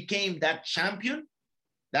didn't became that champion,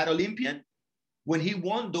 that Olympian, when he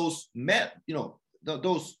won those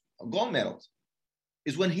those gold medals.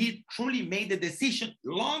 Is when he truly made the decision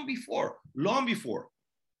long before.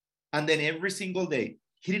 And then every single day,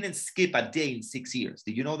 he didn't skip a day in 6 years.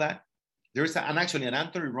 Did you know that? There is actually an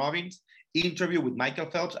Anthony Robbins interview with Michael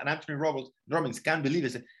Phelps, and Anthony Robbins can't believe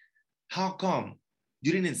it. Said, how come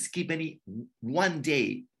you didn't skip one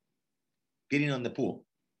day getting on the pool?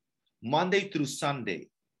 Monday through Sunday.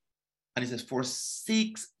 And he says, for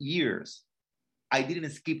 6 years, I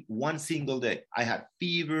didn't skip one single day. I had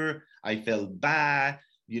fever. I felt bad.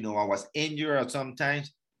 I was injured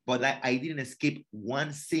sometimes, but I didn't skip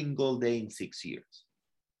one single day in 6 years.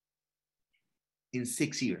 In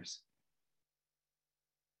 6 years.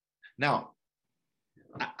 Now,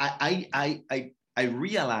 I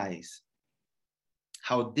realize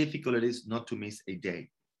how difficult it is not to miss a day.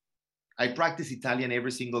 I practice Italian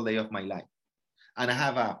every single day of my life. And I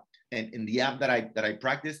have in the app that I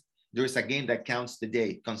practice, there is a game that counts the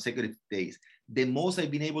day, consecutive days. The most I've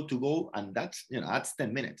been able to go, and that's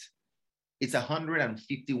 10 minutes. It's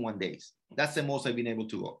 151 days. That's the most I've been able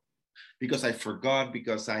to go. Because I forgot,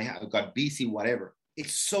 because I got busy, whatever.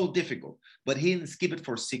 It's so difficult. But he didn't skip it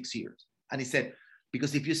for 6 years. And he said,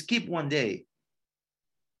 because if you skip one day,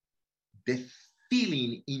 the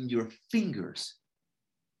feeling in your fingers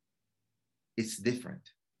is different.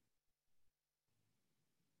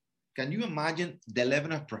 Can you imagine the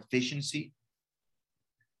level of proficiency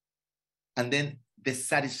and then the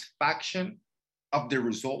satisfaction of the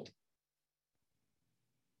result?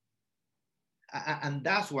 And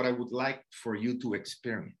that's what I would like for you to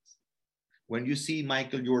experience. When you see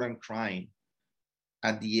Michael Jordan crying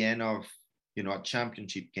at the end of a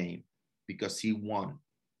championship game because he won,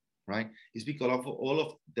 right? It's because of all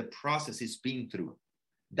of the process he's been through.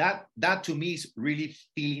 That to me is really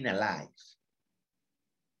feeling alive.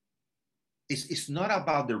 It's not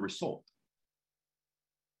about the result.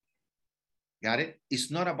 Got it?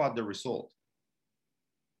 It's not about the result.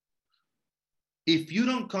 If you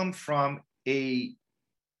don't come from a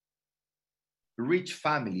rich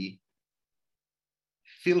family,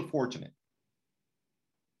 feel fortunate.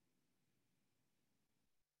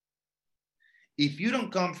 If you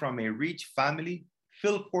don't come from a rich family,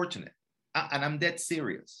 feel fortunate. And I'm dead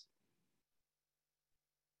serious.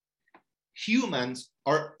 Humans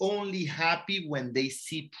are only happy when they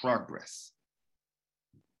see progress.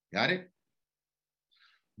 Got it?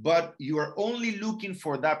 But you are only looking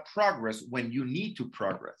for that progress when you need to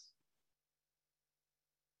progress.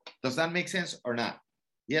 Does that make sense or not?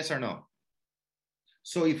 Yes or no?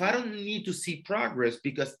 So if I don't need to see progress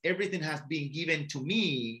because everything has been given to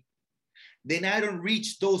me, then I don't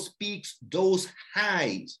reach those peaks, those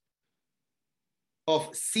highs of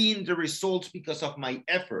seeing the results because of my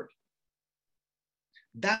effort.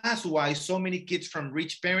 That's why so many kids from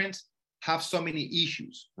rich parents have so many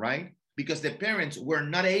issues, right? Because the parents were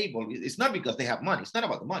not able, it's not because they have money, it's not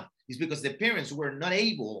about the money, it's because the parents were not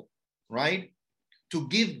able, right, to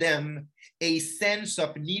give them a sense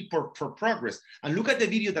of need for progress. And look at the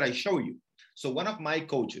video that I show you. So one of my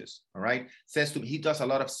coaches, all right, says to me, he does a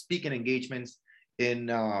lot of speaking engagements in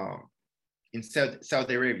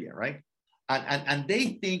Saudi Arabia, right? And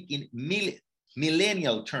they think in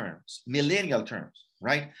millennial terms,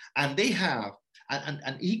 right? And they have,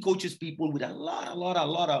 and he coaches people with a lot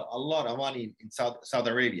of money in Saudi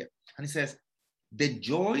Arabia. And he says, the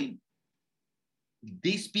joy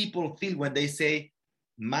these people feel when they say,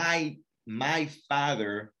 my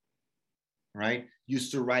father, right,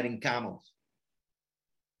 used to ride in camels.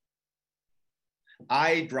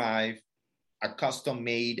 I drive a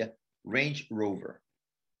custom-made Range Rover.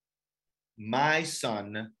 My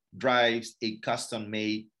son drives a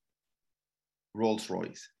custom-made Rolls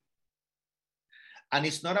Royce. And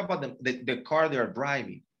it's not about the car they're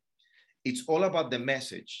driving. It's all about the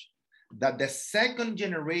message that the second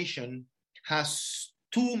generation has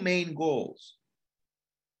two main goals.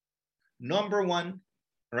 Number one,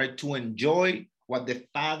 right, to enjoy what the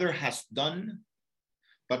father has done.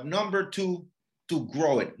 But number two, to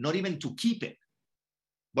grow it, not even to keep it,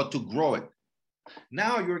 but to grow it.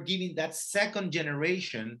 Now you're giving that second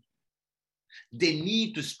generation the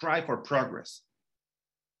need to strive for progress.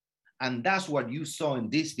 And that's what you saw in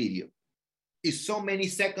this video. Is so many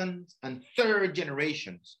second and third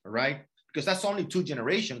generations, right? Because that's only 2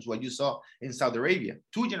 generations, what you saw in Saudi Arabia.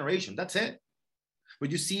 2 generations, that's it.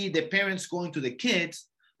 But you see the parents going to the kids,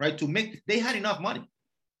 right, to make, they had enough money.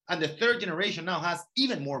 And the third generation now has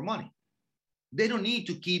even more money. They don't need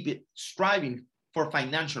to keep it striving for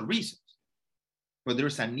financial reasons, but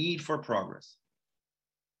there's a need for progress.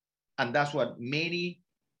 And that's what many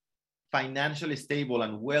financially stable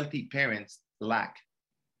and wealthy parents lack.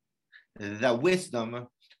 The wisdom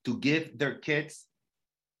to give their kids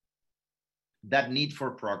that need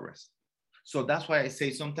for progress. So that's why I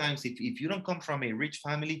say sometimes if you don't come from a rich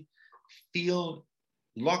family, feel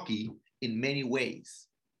lucky in many ways,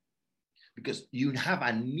 because you have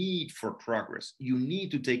a need for progress. You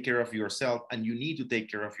need to take care of yourself and you need to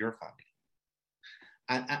take care of your family.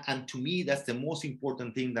 And to me, that's the most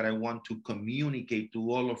important thing that I want to communicate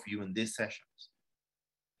to all of you in these sessions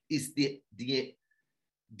is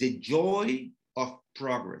the joy of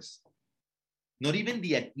progress. Not even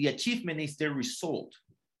the achievement is the result,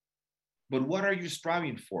 but what are you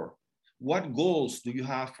striving for? What goals do you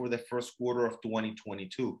have for the first quarter of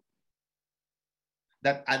 2022?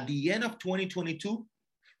 That at the end of 2022,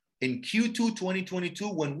 in Q2 2022,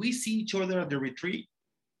 when we see each other at the retreat,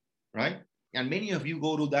 right? And many of you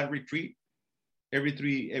go to that retreat every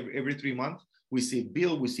three months. We see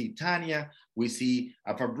Bill, we see Tanya, we see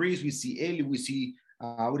Fabrice, we see Eli, we see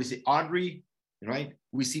Audrey, right?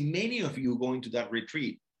 We see many of you going to that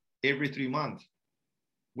retreat every 3 months.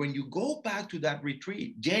 When you go back to that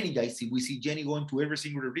retreat, Jenny, we see Jenny going to every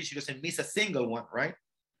single retreat. She doesn't miss a single one, right?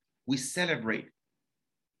 We celebrate.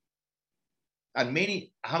 And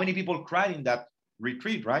how many people cried in that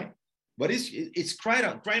retreat, right? But it's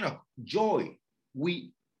crying of joy.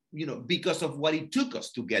 Because of what it took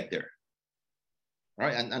us to get there,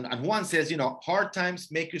 right? And Juan says, hard times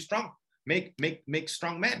make you strong, make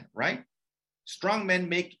strong men, right? Strong men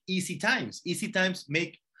make easy times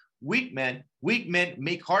make weak men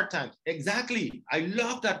make hard times. Exactly. I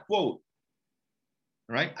love that quote,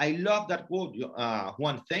 right? I love that quote,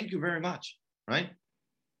 Juan. Thank you very much, right?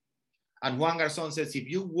 And Juan Garzon says, if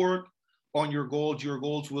you work on your goals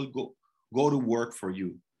will go to work for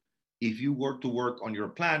you. If you work on your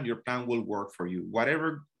plan will work for you.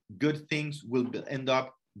 Whatever good things will end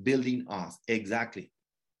up building us. Exactly.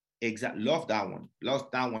 Love that one. Love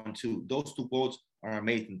that one too. Those 2 quotes are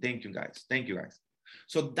amazing. Thank you, guys. Thank you, guys.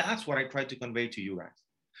 So that's what I try to convey to you guys.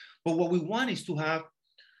 But what we want is to have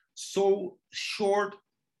so short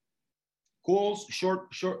goals,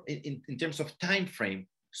 short in terms of time frame,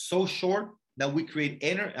 so short that we create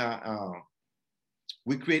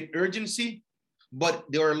urgency, but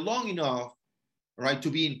they are long enough, right, to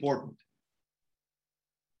be important,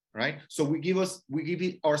 right? So we give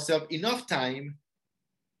ourselves enough time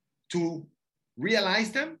to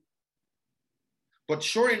realize them, but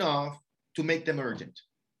short enough to make them urgent.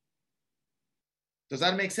 Does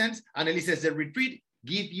that make sense? Anneli says the retreat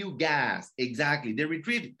give you gas. Exactly. The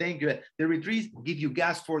retreat, thank you. The retreat give you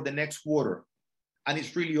gas for the next quarter. And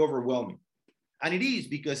it's really overwhelming. And it is,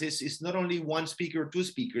 because it's not only 1 speaker or 2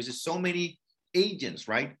 speakers, it's so many agents,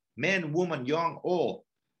 right? Men, women, young, old.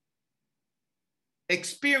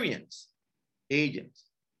 Experienced agents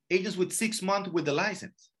with 6 months with the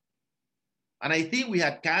license. And I think we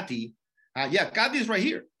had Kathy. Kathy is right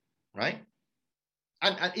here, right?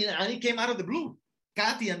 And it came out of the blue.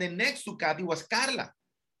 Kathy, and then next to Kathy was Carla,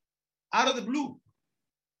 out of the blue.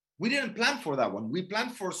 We didn't plan for that one. We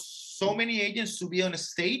planned for so many agents to be on a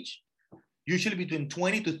stage, usually between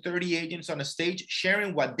 20 to 30 agents on a stage,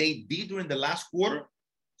 sharing what they did during the last quarter,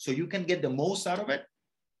 so you can get the most out of it.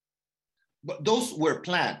 But those were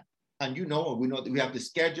planned. And we know we have the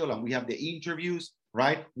schedule and we have the interviews,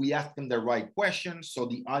 right? We ask them the right questions so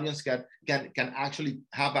the audience can actually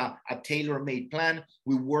have a tailor-made plan.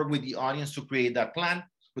 We work with the audience to create that plan.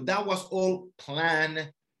 But that was all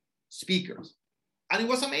planned speakers. And it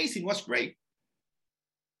was amazing, it was great.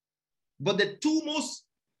 But the two most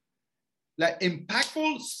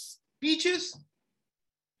impactful speeches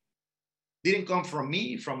didn't come from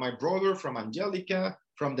me, from my brother, from Angelica,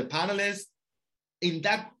 from the panelists in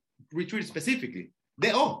that retreat specifically.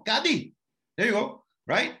 Kathy, there you go,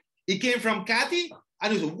 right? It came from Kathy,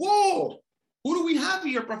 and it was, whoa, who do we have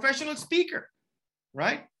here? Professional speaker,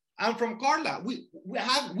 right? And from Carla, we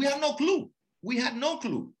have no clue. We had no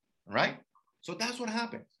clue, right? So that's what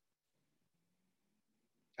happens.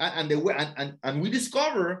 And we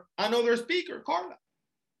discover another speaker, Carla.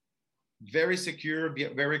 Very secure,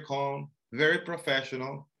 very calm, very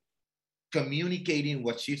professional, communicating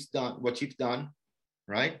what she's done,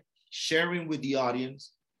 right? Sharing with the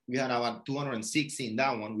audience. We had about 260 in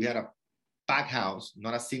that one. We had a packed house,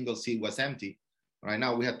 not a single seat was empty. Right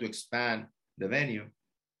now we had to expand the venue.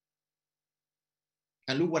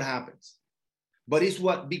 And look what happens. But it's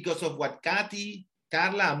because of what Kathy,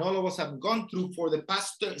 Carla, and all of us have gone through for the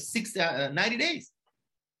past 90 days.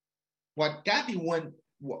 What Kathy went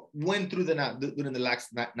through during the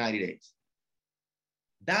last 90 days.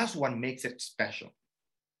 That's what makes it special.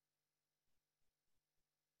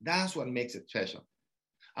 That's what makes it special.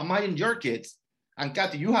 Imagine your kids, and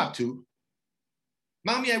Kathy, you have to.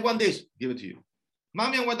 Mommy, I want this, give it to you.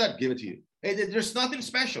 Mommy, I want that, give it to you. There's nothing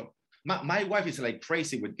special. My wife is like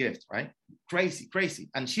crazy with gifts, right? Crazy.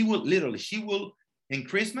 And she will, in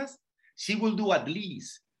Christmas, she will do at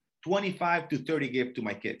least 25 to 30 gifts to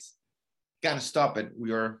my kids. Can't stop it.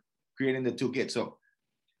 We are creating the two kids. So,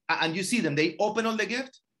 and you see them, they open all the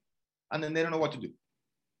gifts and then they don't know what to do.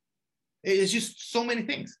 It's just so many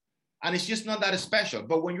things. And it's just not that special.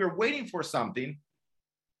 But when you're waiting for something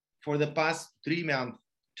for the past 3 months,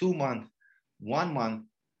 2 months, 1 month,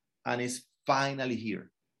 and it's finally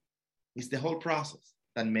here. It's the whole process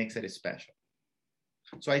that makes it special.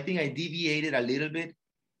 So I think I deviated a little bit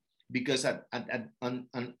because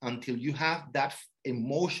until you have that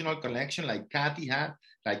emotional connection like Kathy had,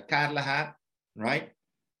 like Carla had, right?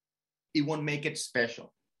 It won't make it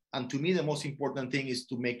special. And to me, the most important thing is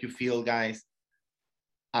to make you feel, guys,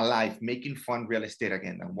 alive, making fun real estate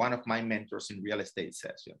again. And one of my mentors in real estate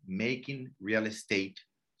says, making real estate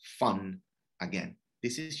fun again.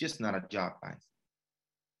 This is just not a job, guys.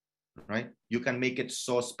 Right? You can make it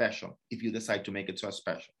so special if you decide to make it so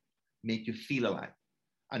special. Make you feel alive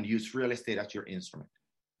and use real estate as your instrument.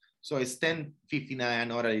 So it's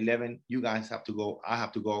 10:59 or 11. You guys have to go. I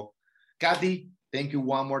have to go. Kathy, thank you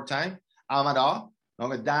one more time. Amado,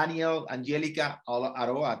 Daniel, Angelica,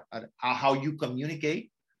 how you communicate,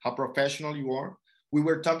 how professional you are. We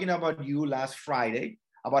were talking about you last Friday,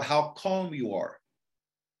 about how calm you are,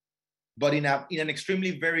 but in an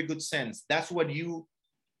extremely very good sense. That's what you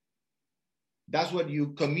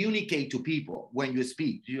communicate to people when you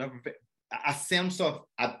speak. You have a sense of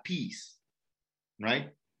at peace, right?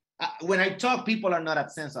 When I talk, people are not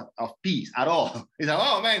at sense of peace at all. It's like,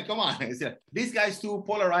 oh man, come on. It's like, this guy's too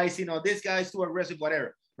polarizing, or this guy's too aggressive,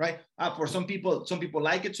 whatever, right? For some people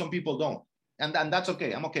like it, some people don't. And that's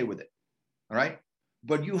okay. I'm okay with it, all right?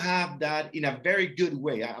 But you have that in a very good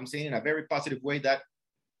way. I'm saying in a very positive way, that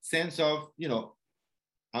sense of,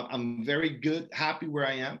 I'm very good, happy where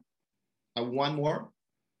I am. I want more,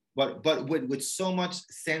 but with so much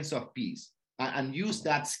sense of peace, and use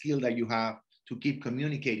that skill that you have to keep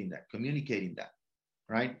communicating that,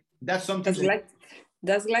 right? That's something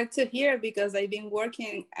that's glad to hear, because I've been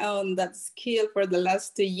working on that skill for the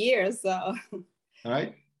last 2 years. So, all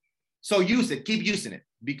right. So use it, keep using it,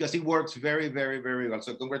 because it works very, very, very well.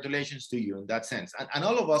 So congratulations to you in that sense. And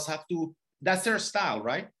all of us have to, that's their style,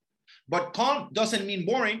 right? But calm doesn't mean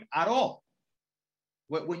boring at all.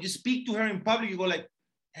 When you speak to her in public, you go like,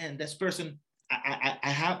 and this person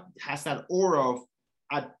has that aura of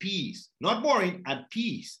at peace, not boring, at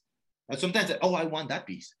peace. And sometimes, oh, I want that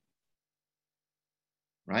peace,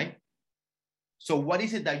 right? So what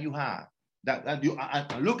is it that you have that you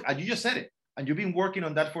look? You just said it, and you've been working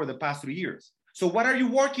on that for the past 3 years. So what are you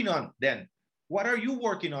working on then? What are you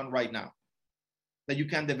working on right now that you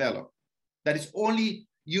can develop that is only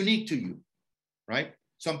unique to you, right?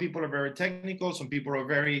 Some people are very technical. Some people are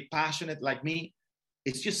very passionate like me.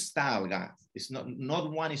 It's just style, guys. It's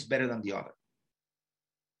not one is better than the other.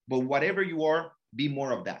 But whatever you are, be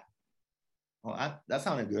more of that. Oh, that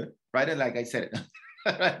sounded good, right? Like I said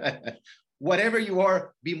it. Whatever you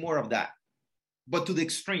are, be more of that. But to the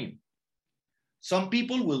extreme. Some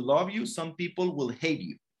people will love you. Some people will hate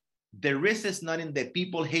you. The risk is not in the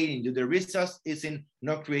people hating you. The risk is in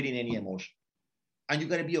not creating any emotion. And you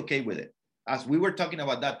got to be okay with it. As we were talking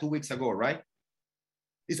about that 2 weeks ago, right?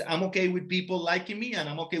 Is I'm okay with people liking me and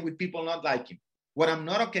I'm okay with people not liking me. What I'm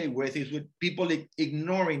not okay with is with people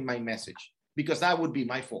ignoring my message, because that would be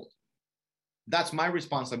my fault. That's my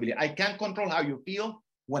responsibility. I can't control how you feel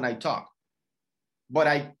when I talk.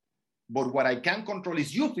 But what I can control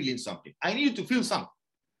is you feeling something. I need you to feel something.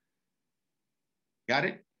 Got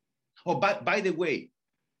it? Oh, by the way,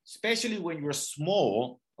 especially when you're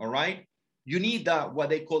small, all right, you need what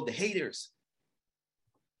they call the haters.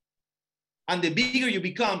 And the bigger you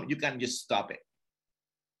become, you can just stop it.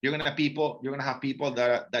 You're gonna have people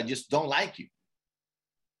that just don't like you.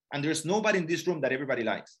 And there's nobody in this room that everybody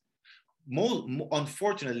likes.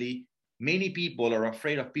 Unfortunately, many people are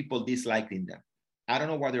afraid of people disliking them. I don't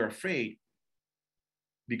know why they're afraid,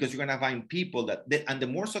 because you're gonna find people and the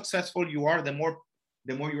more successful you are, the more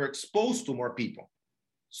you're exposed to more people.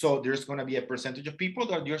 So there's gonna be a percentage of people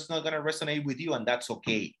that are just not gonna resonate with you, and that's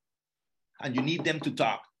okay. And you need them to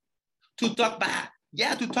talk bad.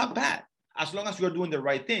 Yeah, to talk bad. As long as you're doing the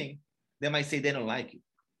right thing, they might say they don't like you,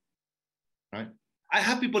 right? I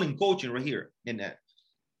have people in coaching right here in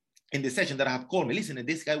the session that have called me. Listen,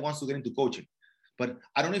 this guy wants to get into coaching, but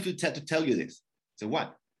I don't know if you to tell you this. I said,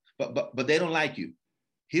 what? But they don't like you.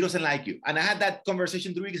 He doesn't like you. And I had that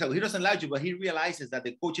conversation 3 weeks ago. He doesn't like you, but he realizes that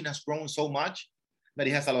the coaching has grown so much that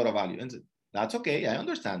he has a lot of value. And that's okay. I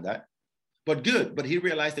understand that. But good. But he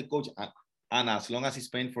realized the coach, and as long as he's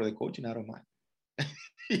paying for the coaching, I don't mind.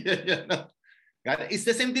 It's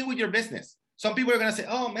the same thing with your business. Some people are going to say,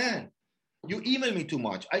 oh, man, you email me too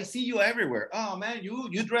much. I see you everywhere. Oh, man,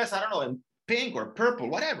 you dress, I don't know, in pink or purple,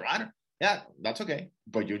 whatever. Yeah, that's okay.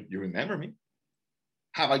 But you remember me.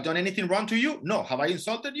 Have I done anything wrong to you? No. Have I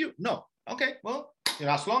insulted you? No. Okay, well,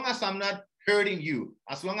 as long as I'm not hurting you,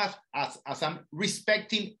 as long as I'm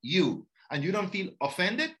respecting you and you don't feel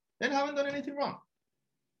offended, then I haven't done anything wrong.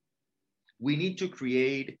 We need to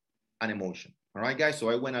create an emotion. All right, guys? So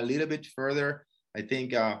I went a little bit further. I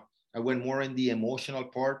think I went more in the emotional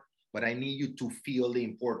part, but I need you to feel the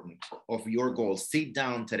importance of your goals. Sit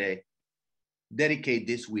down today, dedicate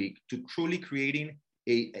this week to truly creating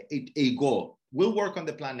a goal. We'll work on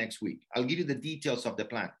the plan next week. I'll give you the details of the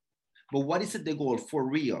plan. But what is it, the goal for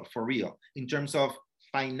real, in terms of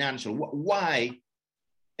financial? Why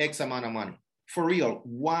X amount of money? For real,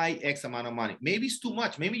 why X amount of money? Maybe it's too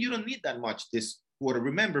much. Maybe you don't need that much this quarter.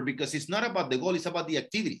 Remember, because it's not about the goal, it's about the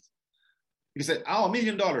activities. You say, oh, $1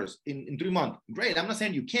 million in 3 months. Great. I'm not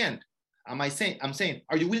saying you can't. I'm saying,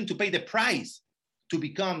 are you willing to pay the price to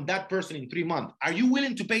become that person in 3 months? Are you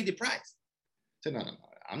willing to pay the price? Say, no,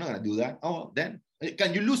 I'm not going to do that. Oh, then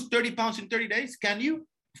can you lose 30 pounds in 30 days? Can you?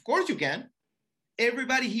 Of course you can.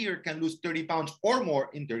 Everybody here can lose 30 pounds or more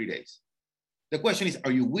in 30 days. The question is,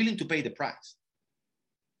 are you willing to pay the price?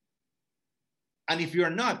 And if you're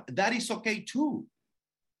not, that is okay too.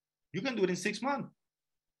 You can do it in 6 months.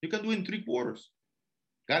 You can do it in 3 quarters.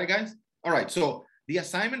 Got it, guys? All right. So the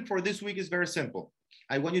assignment for this week is very simple.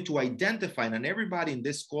 I want you to identify, and everybody in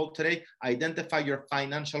this call today, identify your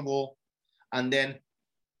financial goal and then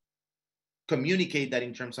communicate that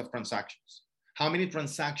in terms of transactions. How many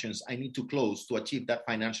transactions I need to close to achieve that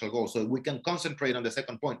financial goal so we can concentrate on the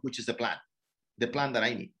second point, which is the plan that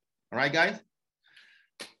I need. All right, guys?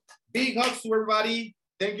 Big hugs to everybody.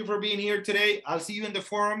 Thank you for being here today. I'll see you in the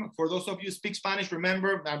forum. For those of you who speak Spanish,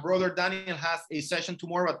 remember, my brother Daniel has a session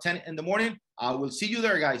tomorrow at 10 in the morning. I will see you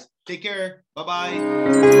there, guys. Take care. Bye-bye.